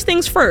 it's first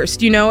things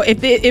first.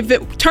 If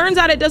it turns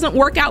out it doesn't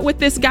work out with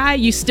this guy,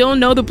 you still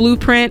know the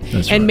blueprint.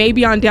 That's and right.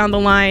 maybe on down the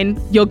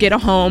line, you'll get a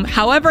home.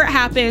 However it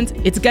happens,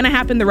 it's going to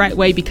happen the right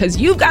way because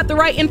you've got the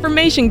right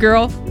information,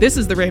 girl. This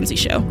is The Ramsey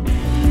Show.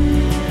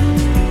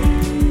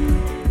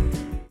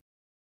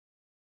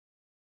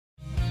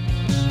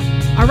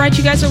 All right,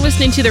 you guys are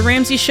listening to The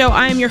Ramsey Show.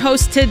 I am your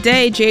host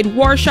today, Jade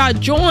Warshaw,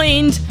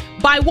 joined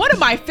by one of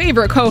my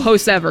favorite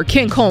co-hosts ever,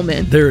 Ken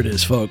Coleman. There it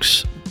is,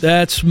 folks.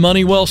 That's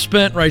money well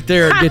spent right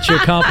there. Get you a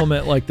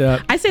compliment like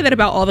that. I say that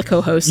about all the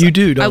co-hosts. You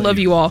do, don't I love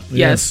you all.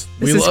 Yeah. Yes.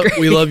 This is great.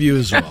 We love you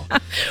as well.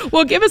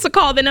 Well, give us a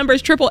call. The number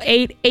is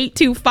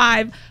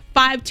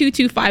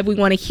 888-825-5225. We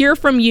want to hear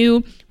from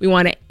you. We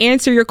want to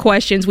answer your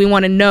questions. We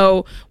want to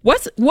know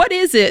what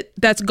is it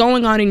that's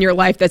going on in your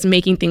life that's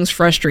making things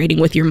frustrating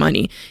with your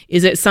money?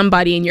 Is it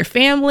somebody in your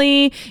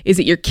family? Is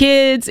it your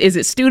kids? Is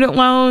it student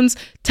loans?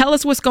 Tell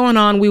us what's going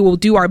on. We will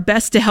do our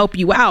best to help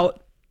you out.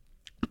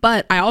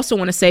 But I also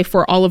want to say,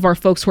 for all of our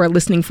folks who are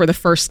listening for the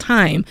first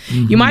time,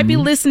 you might be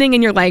listening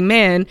and you're like,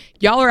 man,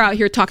 y'all are out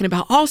here talking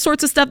about all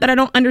sorts of stuff that I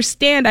don't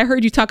understand. I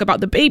heard you talk about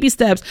the baby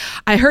steps.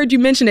 I heard you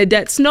mention a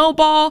debt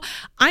snowball.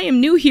 I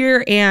am new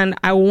here and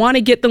I want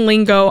to get the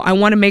lingo. I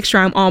want to make sure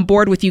I'm on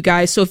board with you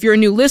guys. So if you're a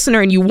new listener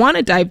and you want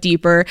to dive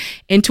deeper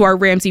into our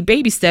Ramsey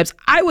baby steps,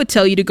 I would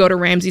tell you to go to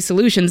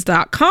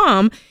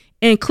RamseySolutions.com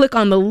and click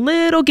on the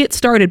little Get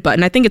Started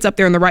button. I think it's up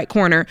there in the right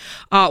corner.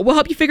 We'll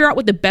help you figure out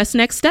what the best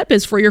next step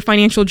is for your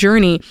financial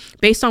journey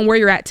based on where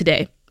you're at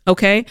today.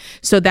 Okay,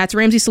 so that's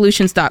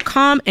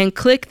RamseySolutions.com and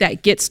click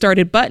that Get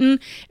Started button,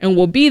 and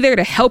we'll be there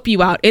to help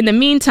you out. In the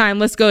meantime,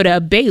 let's go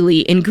to Bailey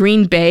in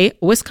Green Bay,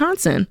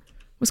 Wisconsin.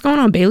 What's going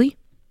on, Bailey?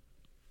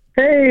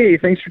 Hey,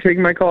 thanks for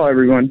taking my call,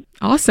 everyone.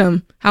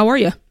 Awesome. How are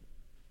you?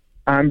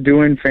 I'm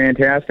doing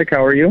fantastic.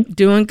 How are you?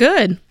 Doing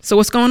good. So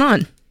what's going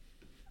on?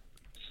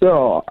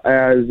 So,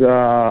 as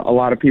a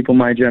lot of people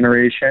my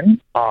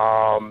generation,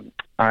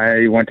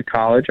 I went to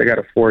college. I got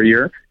a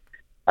 4-year.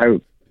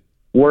 I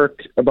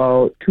worked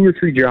about 2 or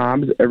 3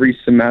 jobs every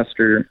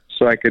semester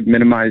so I could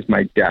minimize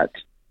my debt,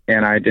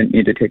 and I didn't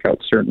need to take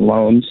out certain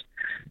loans.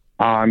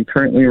 I'm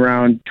currently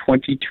around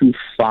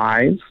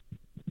 22.5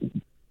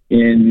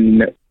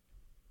 in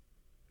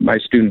my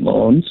student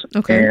loans,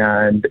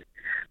 and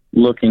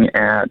looking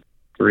at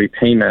the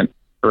repayment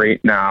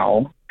rate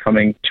now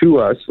coming to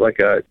us like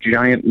a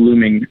giant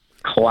looming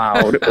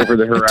cloud over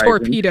the horizon.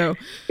 Torpedo.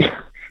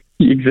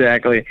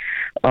 Exactly.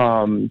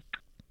 I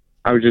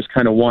was just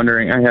kind of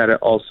wondering, I had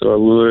also a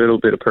little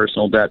bit of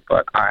personal debt,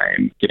 but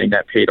I'm getting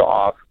that paid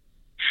off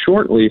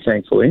shortly,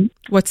 thankfully.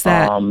 What's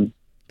that?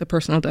 The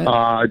personal debt?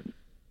 I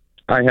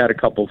had a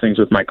couple things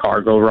with my car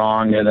go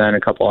wrong and then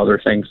a couple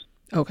other things.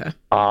 Okay.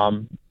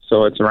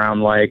 So it's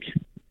around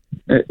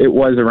it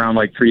was around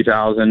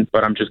 $3,000,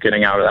 but I'm just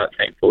getting out of that,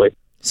 thankfully.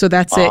 So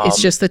that's it.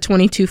 It's just the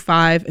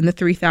 22.5 and the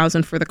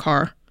 3,000 for the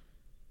car.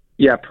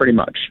 Yeah, pretty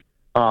much.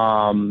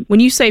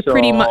 When you say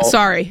pretty much,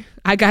 sorry,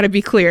 I got to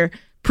be clear.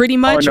 Pretty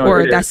much,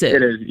 or that's it?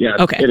 It is. Yeah.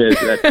 Okay. It is.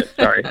 That's it.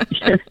 Sorry.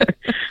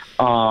 So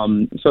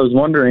I was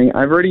wondering.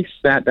 I've already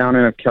sat down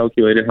and I've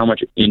calculated how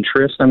much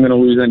interest I'm going to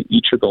lose on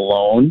each of the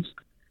loans.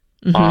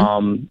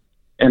 And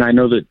I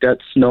know that Debt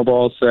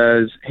Snowball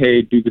says,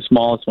 "Hey, do the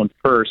smallest one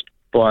first."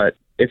 But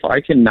if I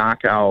can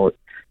knock out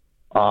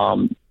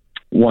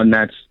one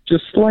that's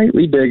just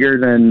slightly bigger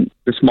than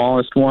the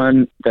smallest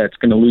one that's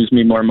going to lose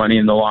me more money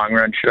in the long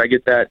run, should I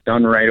get that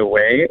done right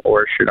away,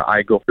 or should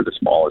I go for the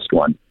smallest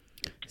one,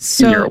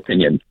 in your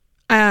opinion?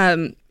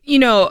 I'm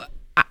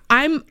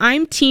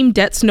team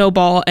Debt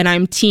Snowball, and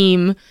I'm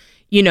team,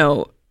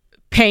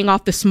 paying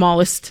off the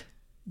smallest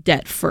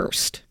debt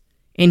first.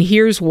 And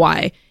here's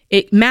why.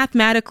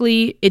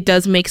 Mathematically, it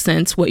does make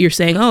sense what you're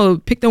saying.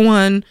 Oh, pick the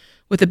one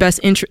with the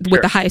best interest,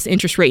 with the highest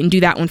interest rate, and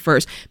do that one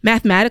first.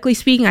 Mathematically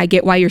speaking, I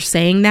get why you're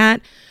saying that,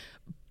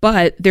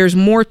 but there's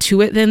more to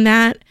it than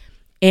that.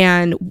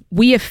 And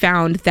we have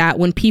found that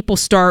when people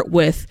start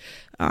with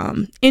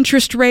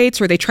interest rates,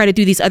 or they try to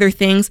do these other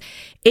things,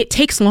 it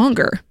takes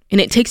longer,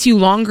 and it takes you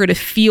longer to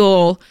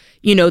feel,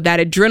 that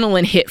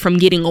adrenaline hit from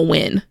getting a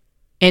win.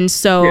 And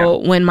so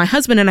when my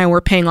husband and I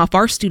were paying off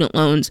our student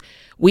loans,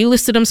 we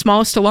listed them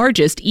smallest to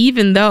largest,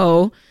 even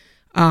though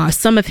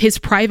some of his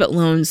private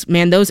loans,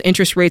 man, those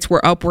interest rates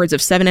were upwards of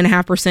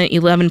 7.5%,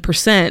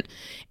 11%.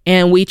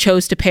 And we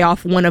chose to pay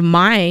off one of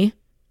my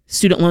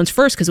student loans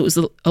first because it was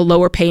a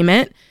lower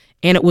payment,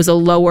 and it was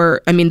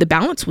the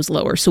balance was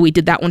lower. So we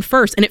did that one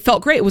first, and it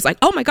felt great. It was like,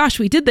 oh my gosh,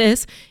 we did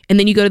this. And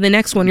then you go to the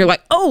next one, you're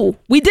like, oh,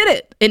 we did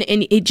it. And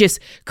it just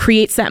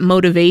creates that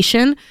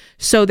motivation.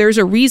 So there's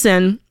a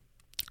reason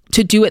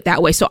to do it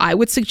that way. So I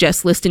would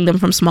suggest listing them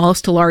from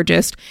smallest to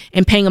largest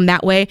and paying them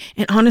that way.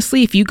 And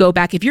honestly, if you go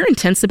back, if you're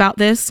intense about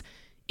this,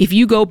 if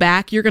you go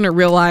back, you're going to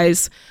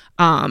realize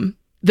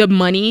the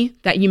money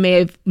that you may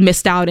have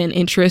missed out in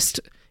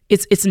interest,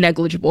 it's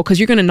negligible, because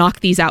you're going to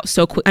knock these out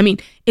so quick. I mean,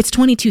 it's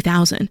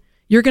 $22,000.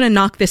 You're going to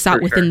knock this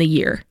out within the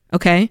year.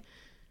 Okay.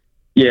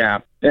 Yeah.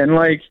 And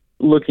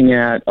looking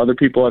at other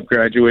people I've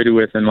graduated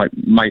with, and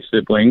my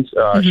siblings,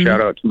 shout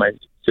out to my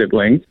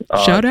siblings,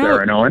 shout out.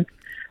 Sarah and Owen.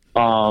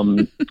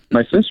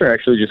 My sister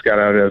actually just got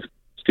out of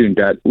student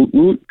debt.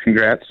 Ooh,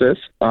 congrats, sis.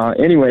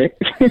 Anyway,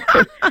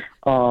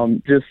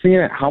 just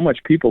seeing how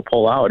much people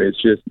pull out is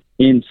just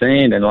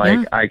insane. And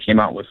I came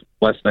out with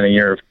less than a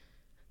year of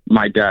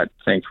my debt,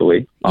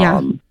 thankfully.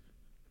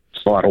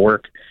 It's a lot of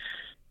work,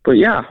 but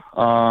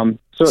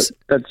so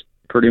that's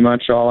pretty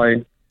much all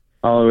I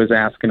was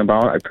asking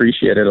about. I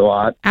appreciate it a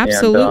lot.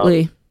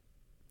 Absolutely. And,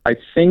 I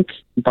think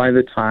by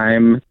the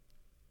time,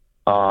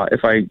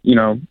 if I,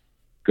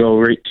 go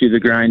right to the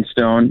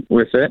grindstone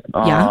with it.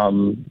 Yeah.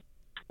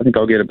 I think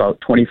I'll get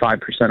about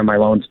 25% of my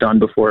loans done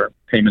before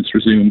payments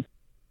resume.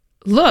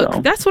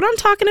 Look, that's what I'm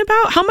talking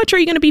about. How much are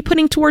you going to be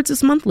putting towards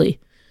this monthly?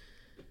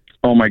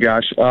 Oh my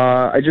gosh.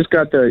 I just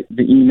got the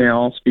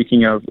email,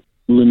 speaking of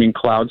looming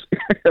clouds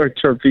or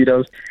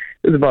torpedoes.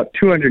 It was about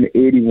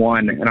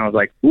 281, and I was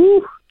like,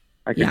 "Ooh,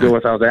 I could go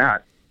without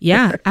that."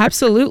 Yeah,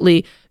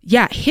 absolutely.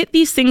 Yeah, hit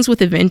these things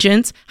with a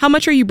vengeance. How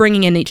much are you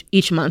bringing in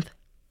each month?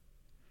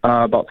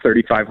 About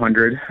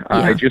 $3,500.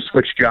 I just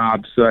switched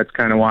jobs, so that's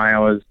kind of why I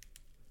was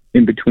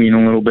in between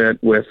a little bit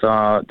with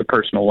the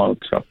personal loan.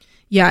 So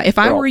yeah, if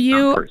I were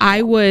you,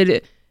 I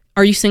would.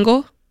 Are you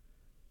single?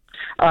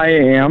 I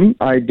am.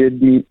 I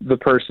did meet the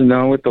person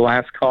though with the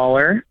last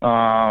caller.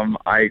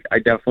 I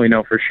definitely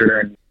know for sure,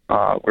 and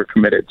we're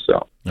committed.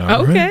 So.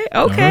 Okay.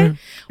 Right.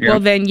 Well,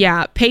 then,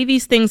 pay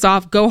these things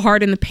off. Go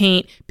hard in the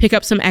paint. Pick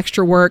up some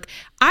extra work.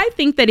 I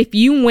think that if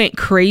you went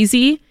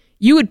crazy,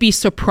 you would be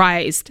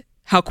surprised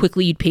how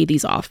quickly you'd pay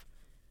these off.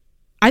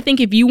 I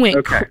think if you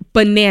went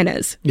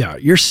bananas. Yeah,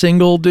 you're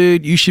single,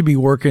 dude. You should be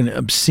working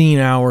obscene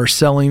hours,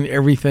 selling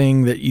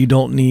everything that you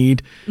don't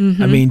need.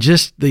 I mean,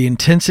 just the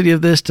intensity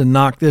of this to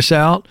knock this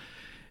out,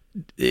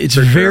 it's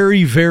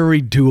very,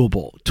 very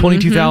doable.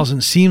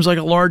 22,000 seems like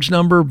a large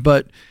number,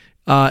 but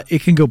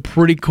it can go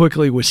pretty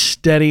quickly with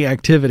steady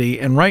activity.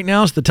 And right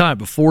now is the time.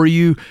 Before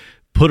you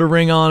put a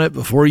ring on it,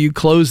 before you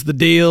close the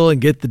deal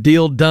and get the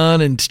deal done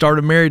and start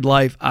a married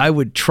life, I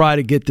would try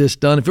to get this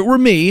done. If it were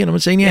me, and I'm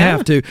not saying you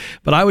have to,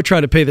 but I would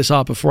try to pay this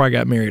off before I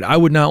got married. I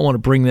would not want to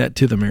bring that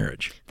to the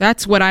marriage.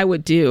 That's what I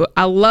would do.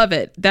 I love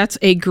it. That's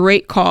a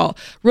great call.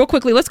 Real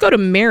quickly, let's go to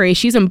Mary.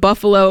 She's in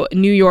Buffalo,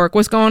 New York.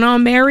 What's going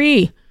on,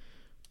 Mary?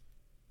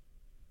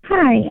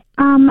 Hi.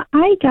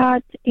 I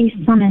got a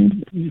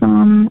summons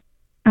from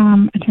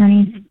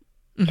attorneys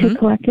to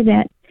collect a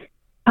debt.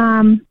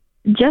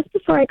 Just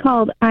before I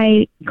called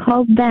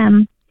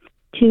them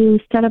to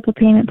set up a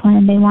payment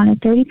plan. They wanted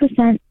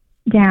 30%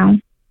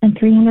 down and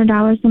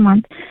 $300 a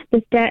month.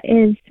 This debt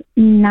is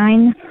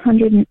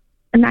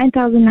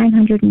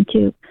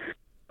 $9,902.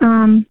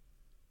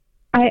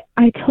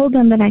 I told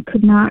them that I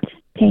could not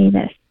pay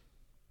this.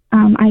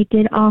 I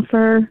did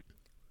offer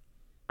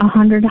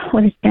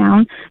 $100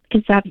 down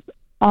because that's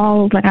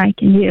all that I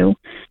can do,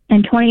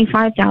 and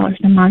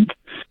 $25 a month.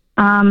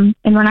 And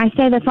when I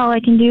say that's all I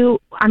can do,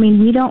 I mean,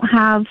 we don't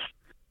have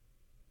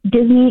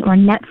Disney or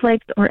Netflix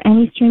or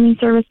any streaming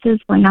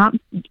services. We're not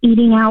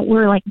eating out.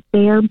 We're like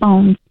bare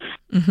bones.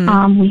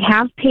 We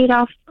have paid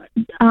off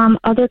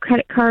other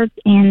credit cards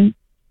and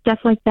stuff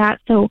like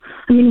that. So,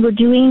 I mean, we're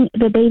doing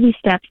the baby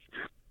steps,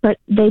 but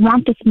they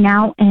want this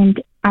now.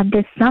 And at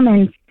this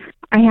summons,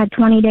 I had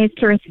 20 days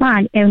to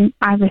respond, and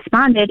I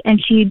responded,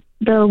 and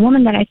the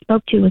woman that I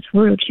spoke to was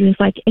rude. She was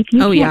like, if you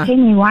can't pay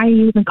me, why are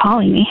you even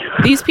calling me?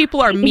 These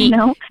people are mean.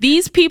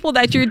 These people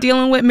that you're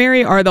dealing with,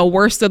 Mary, are the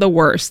worst of the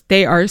worst.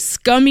 They are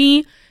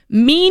scummy,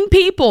 mean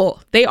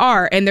people. They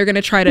are. And they're going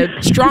to try to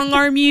strong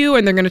arm you,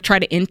 and they're going to try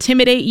to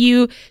intimidate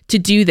you to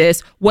do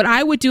this. What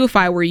I would do if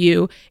I were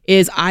you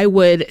is I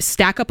would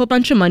stack up a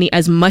bunch of money,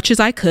 as much as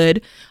I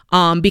could,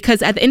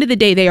 because at the end of the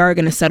day, they are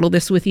going to settle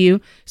this with you.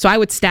 So I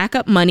would stack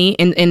up money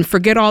and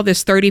forget all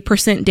this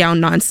 30% down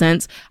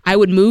nonsense. I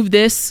would move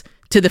this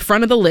to the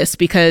front of the list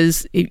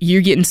because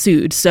you're getting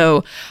sued.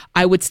 So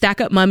I would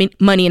stack up money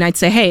and I'd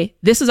say, hey,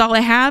 this is all I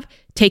have.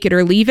 Take it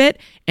or leave it.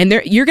 And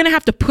you're going to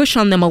have to push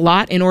on them a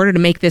lot in order to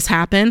make this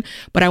happen.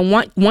 But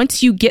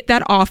once you get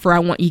that offer, I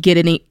want you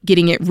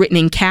getting it written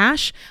in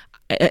cash.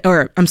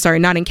 Or I'm sorry,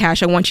 not in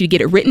cash. I want you to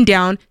get it written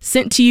down,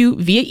 sent to you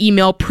via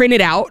email, print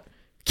it out,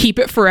 keep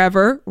it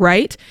forever,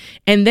 right?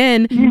 And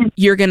then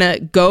you're going to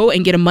go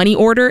and get a money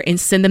order and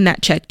send them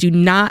that check. Do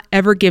not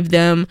ever give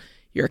them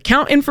your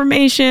account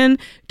information.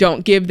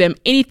 Don't give them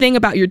anything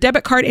about your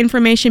debit card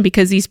information,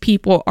 because these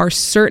people are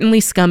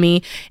certainly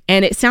scummy.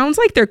 And it sounds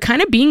like they're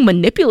kind of being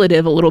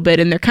manipulative a little bit,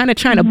 and they're kind of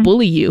trying to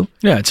bully you.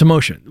 Yeah, it's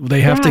emotion.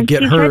 They have to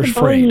get her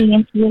afraid. Me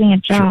into getting a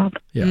job.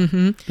 Sure.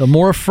 Yeah. The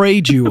more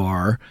afraid you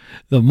are,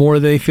 the more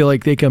they feel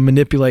like they can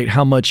manipulate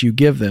how much you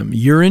give them.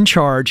 You're in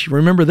charge.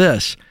 Remember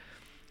this.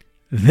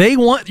 They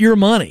want your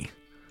money.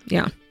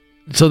 Yeah.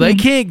 So they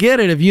can't get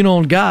it if you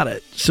don't got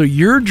it. So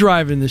you're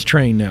driving this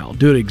train now.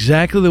 Do it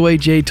exactly the way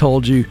Jay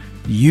told you.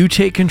 You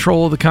take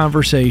control of the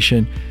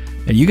conversation,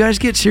 and you guys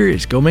get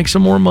serious. Go make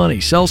some more money.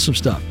 Sell some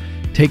stuff.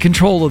 Take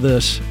control of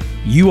this.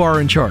 You are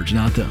in charge,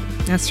 not them.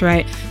 That's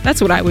right. That's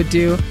what I would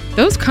do.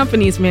 Those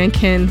companies, man,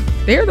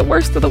 they're the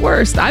worst of the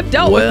worst. I've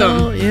dealt with them.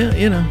 Well, yeah,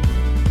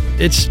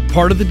 it's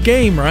part of the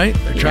game, right?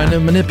 They're trying to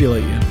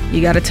manipulate you.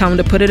 You got to tell them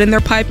to put it in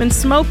their pipe and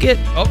smoke it.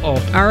 Uh-oh.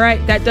 All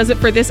right, that does it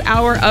for this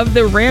hour of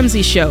The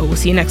Ramsey Show. We'll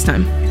see you next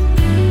time.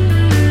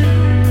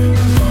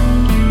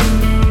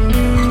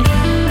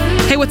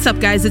 Hey, what's up,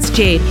 guys? It's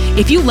Jade.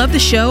 If you love the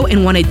show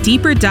and want a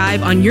deeper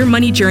dive on your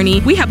money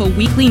journey, we have a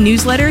weekly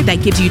newsletter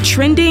that gives you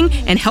trending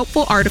and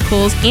helpful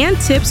articles and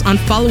tips on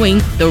following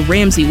the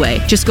Ramsey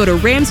way. Just go to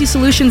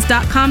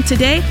RamseySolutions.com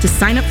today to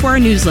sign up for our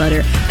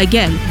newsletter.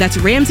 Again, that's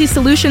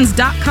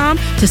RamseySolutions.com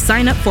to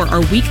sign up for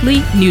our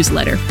weekly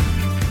newsletter.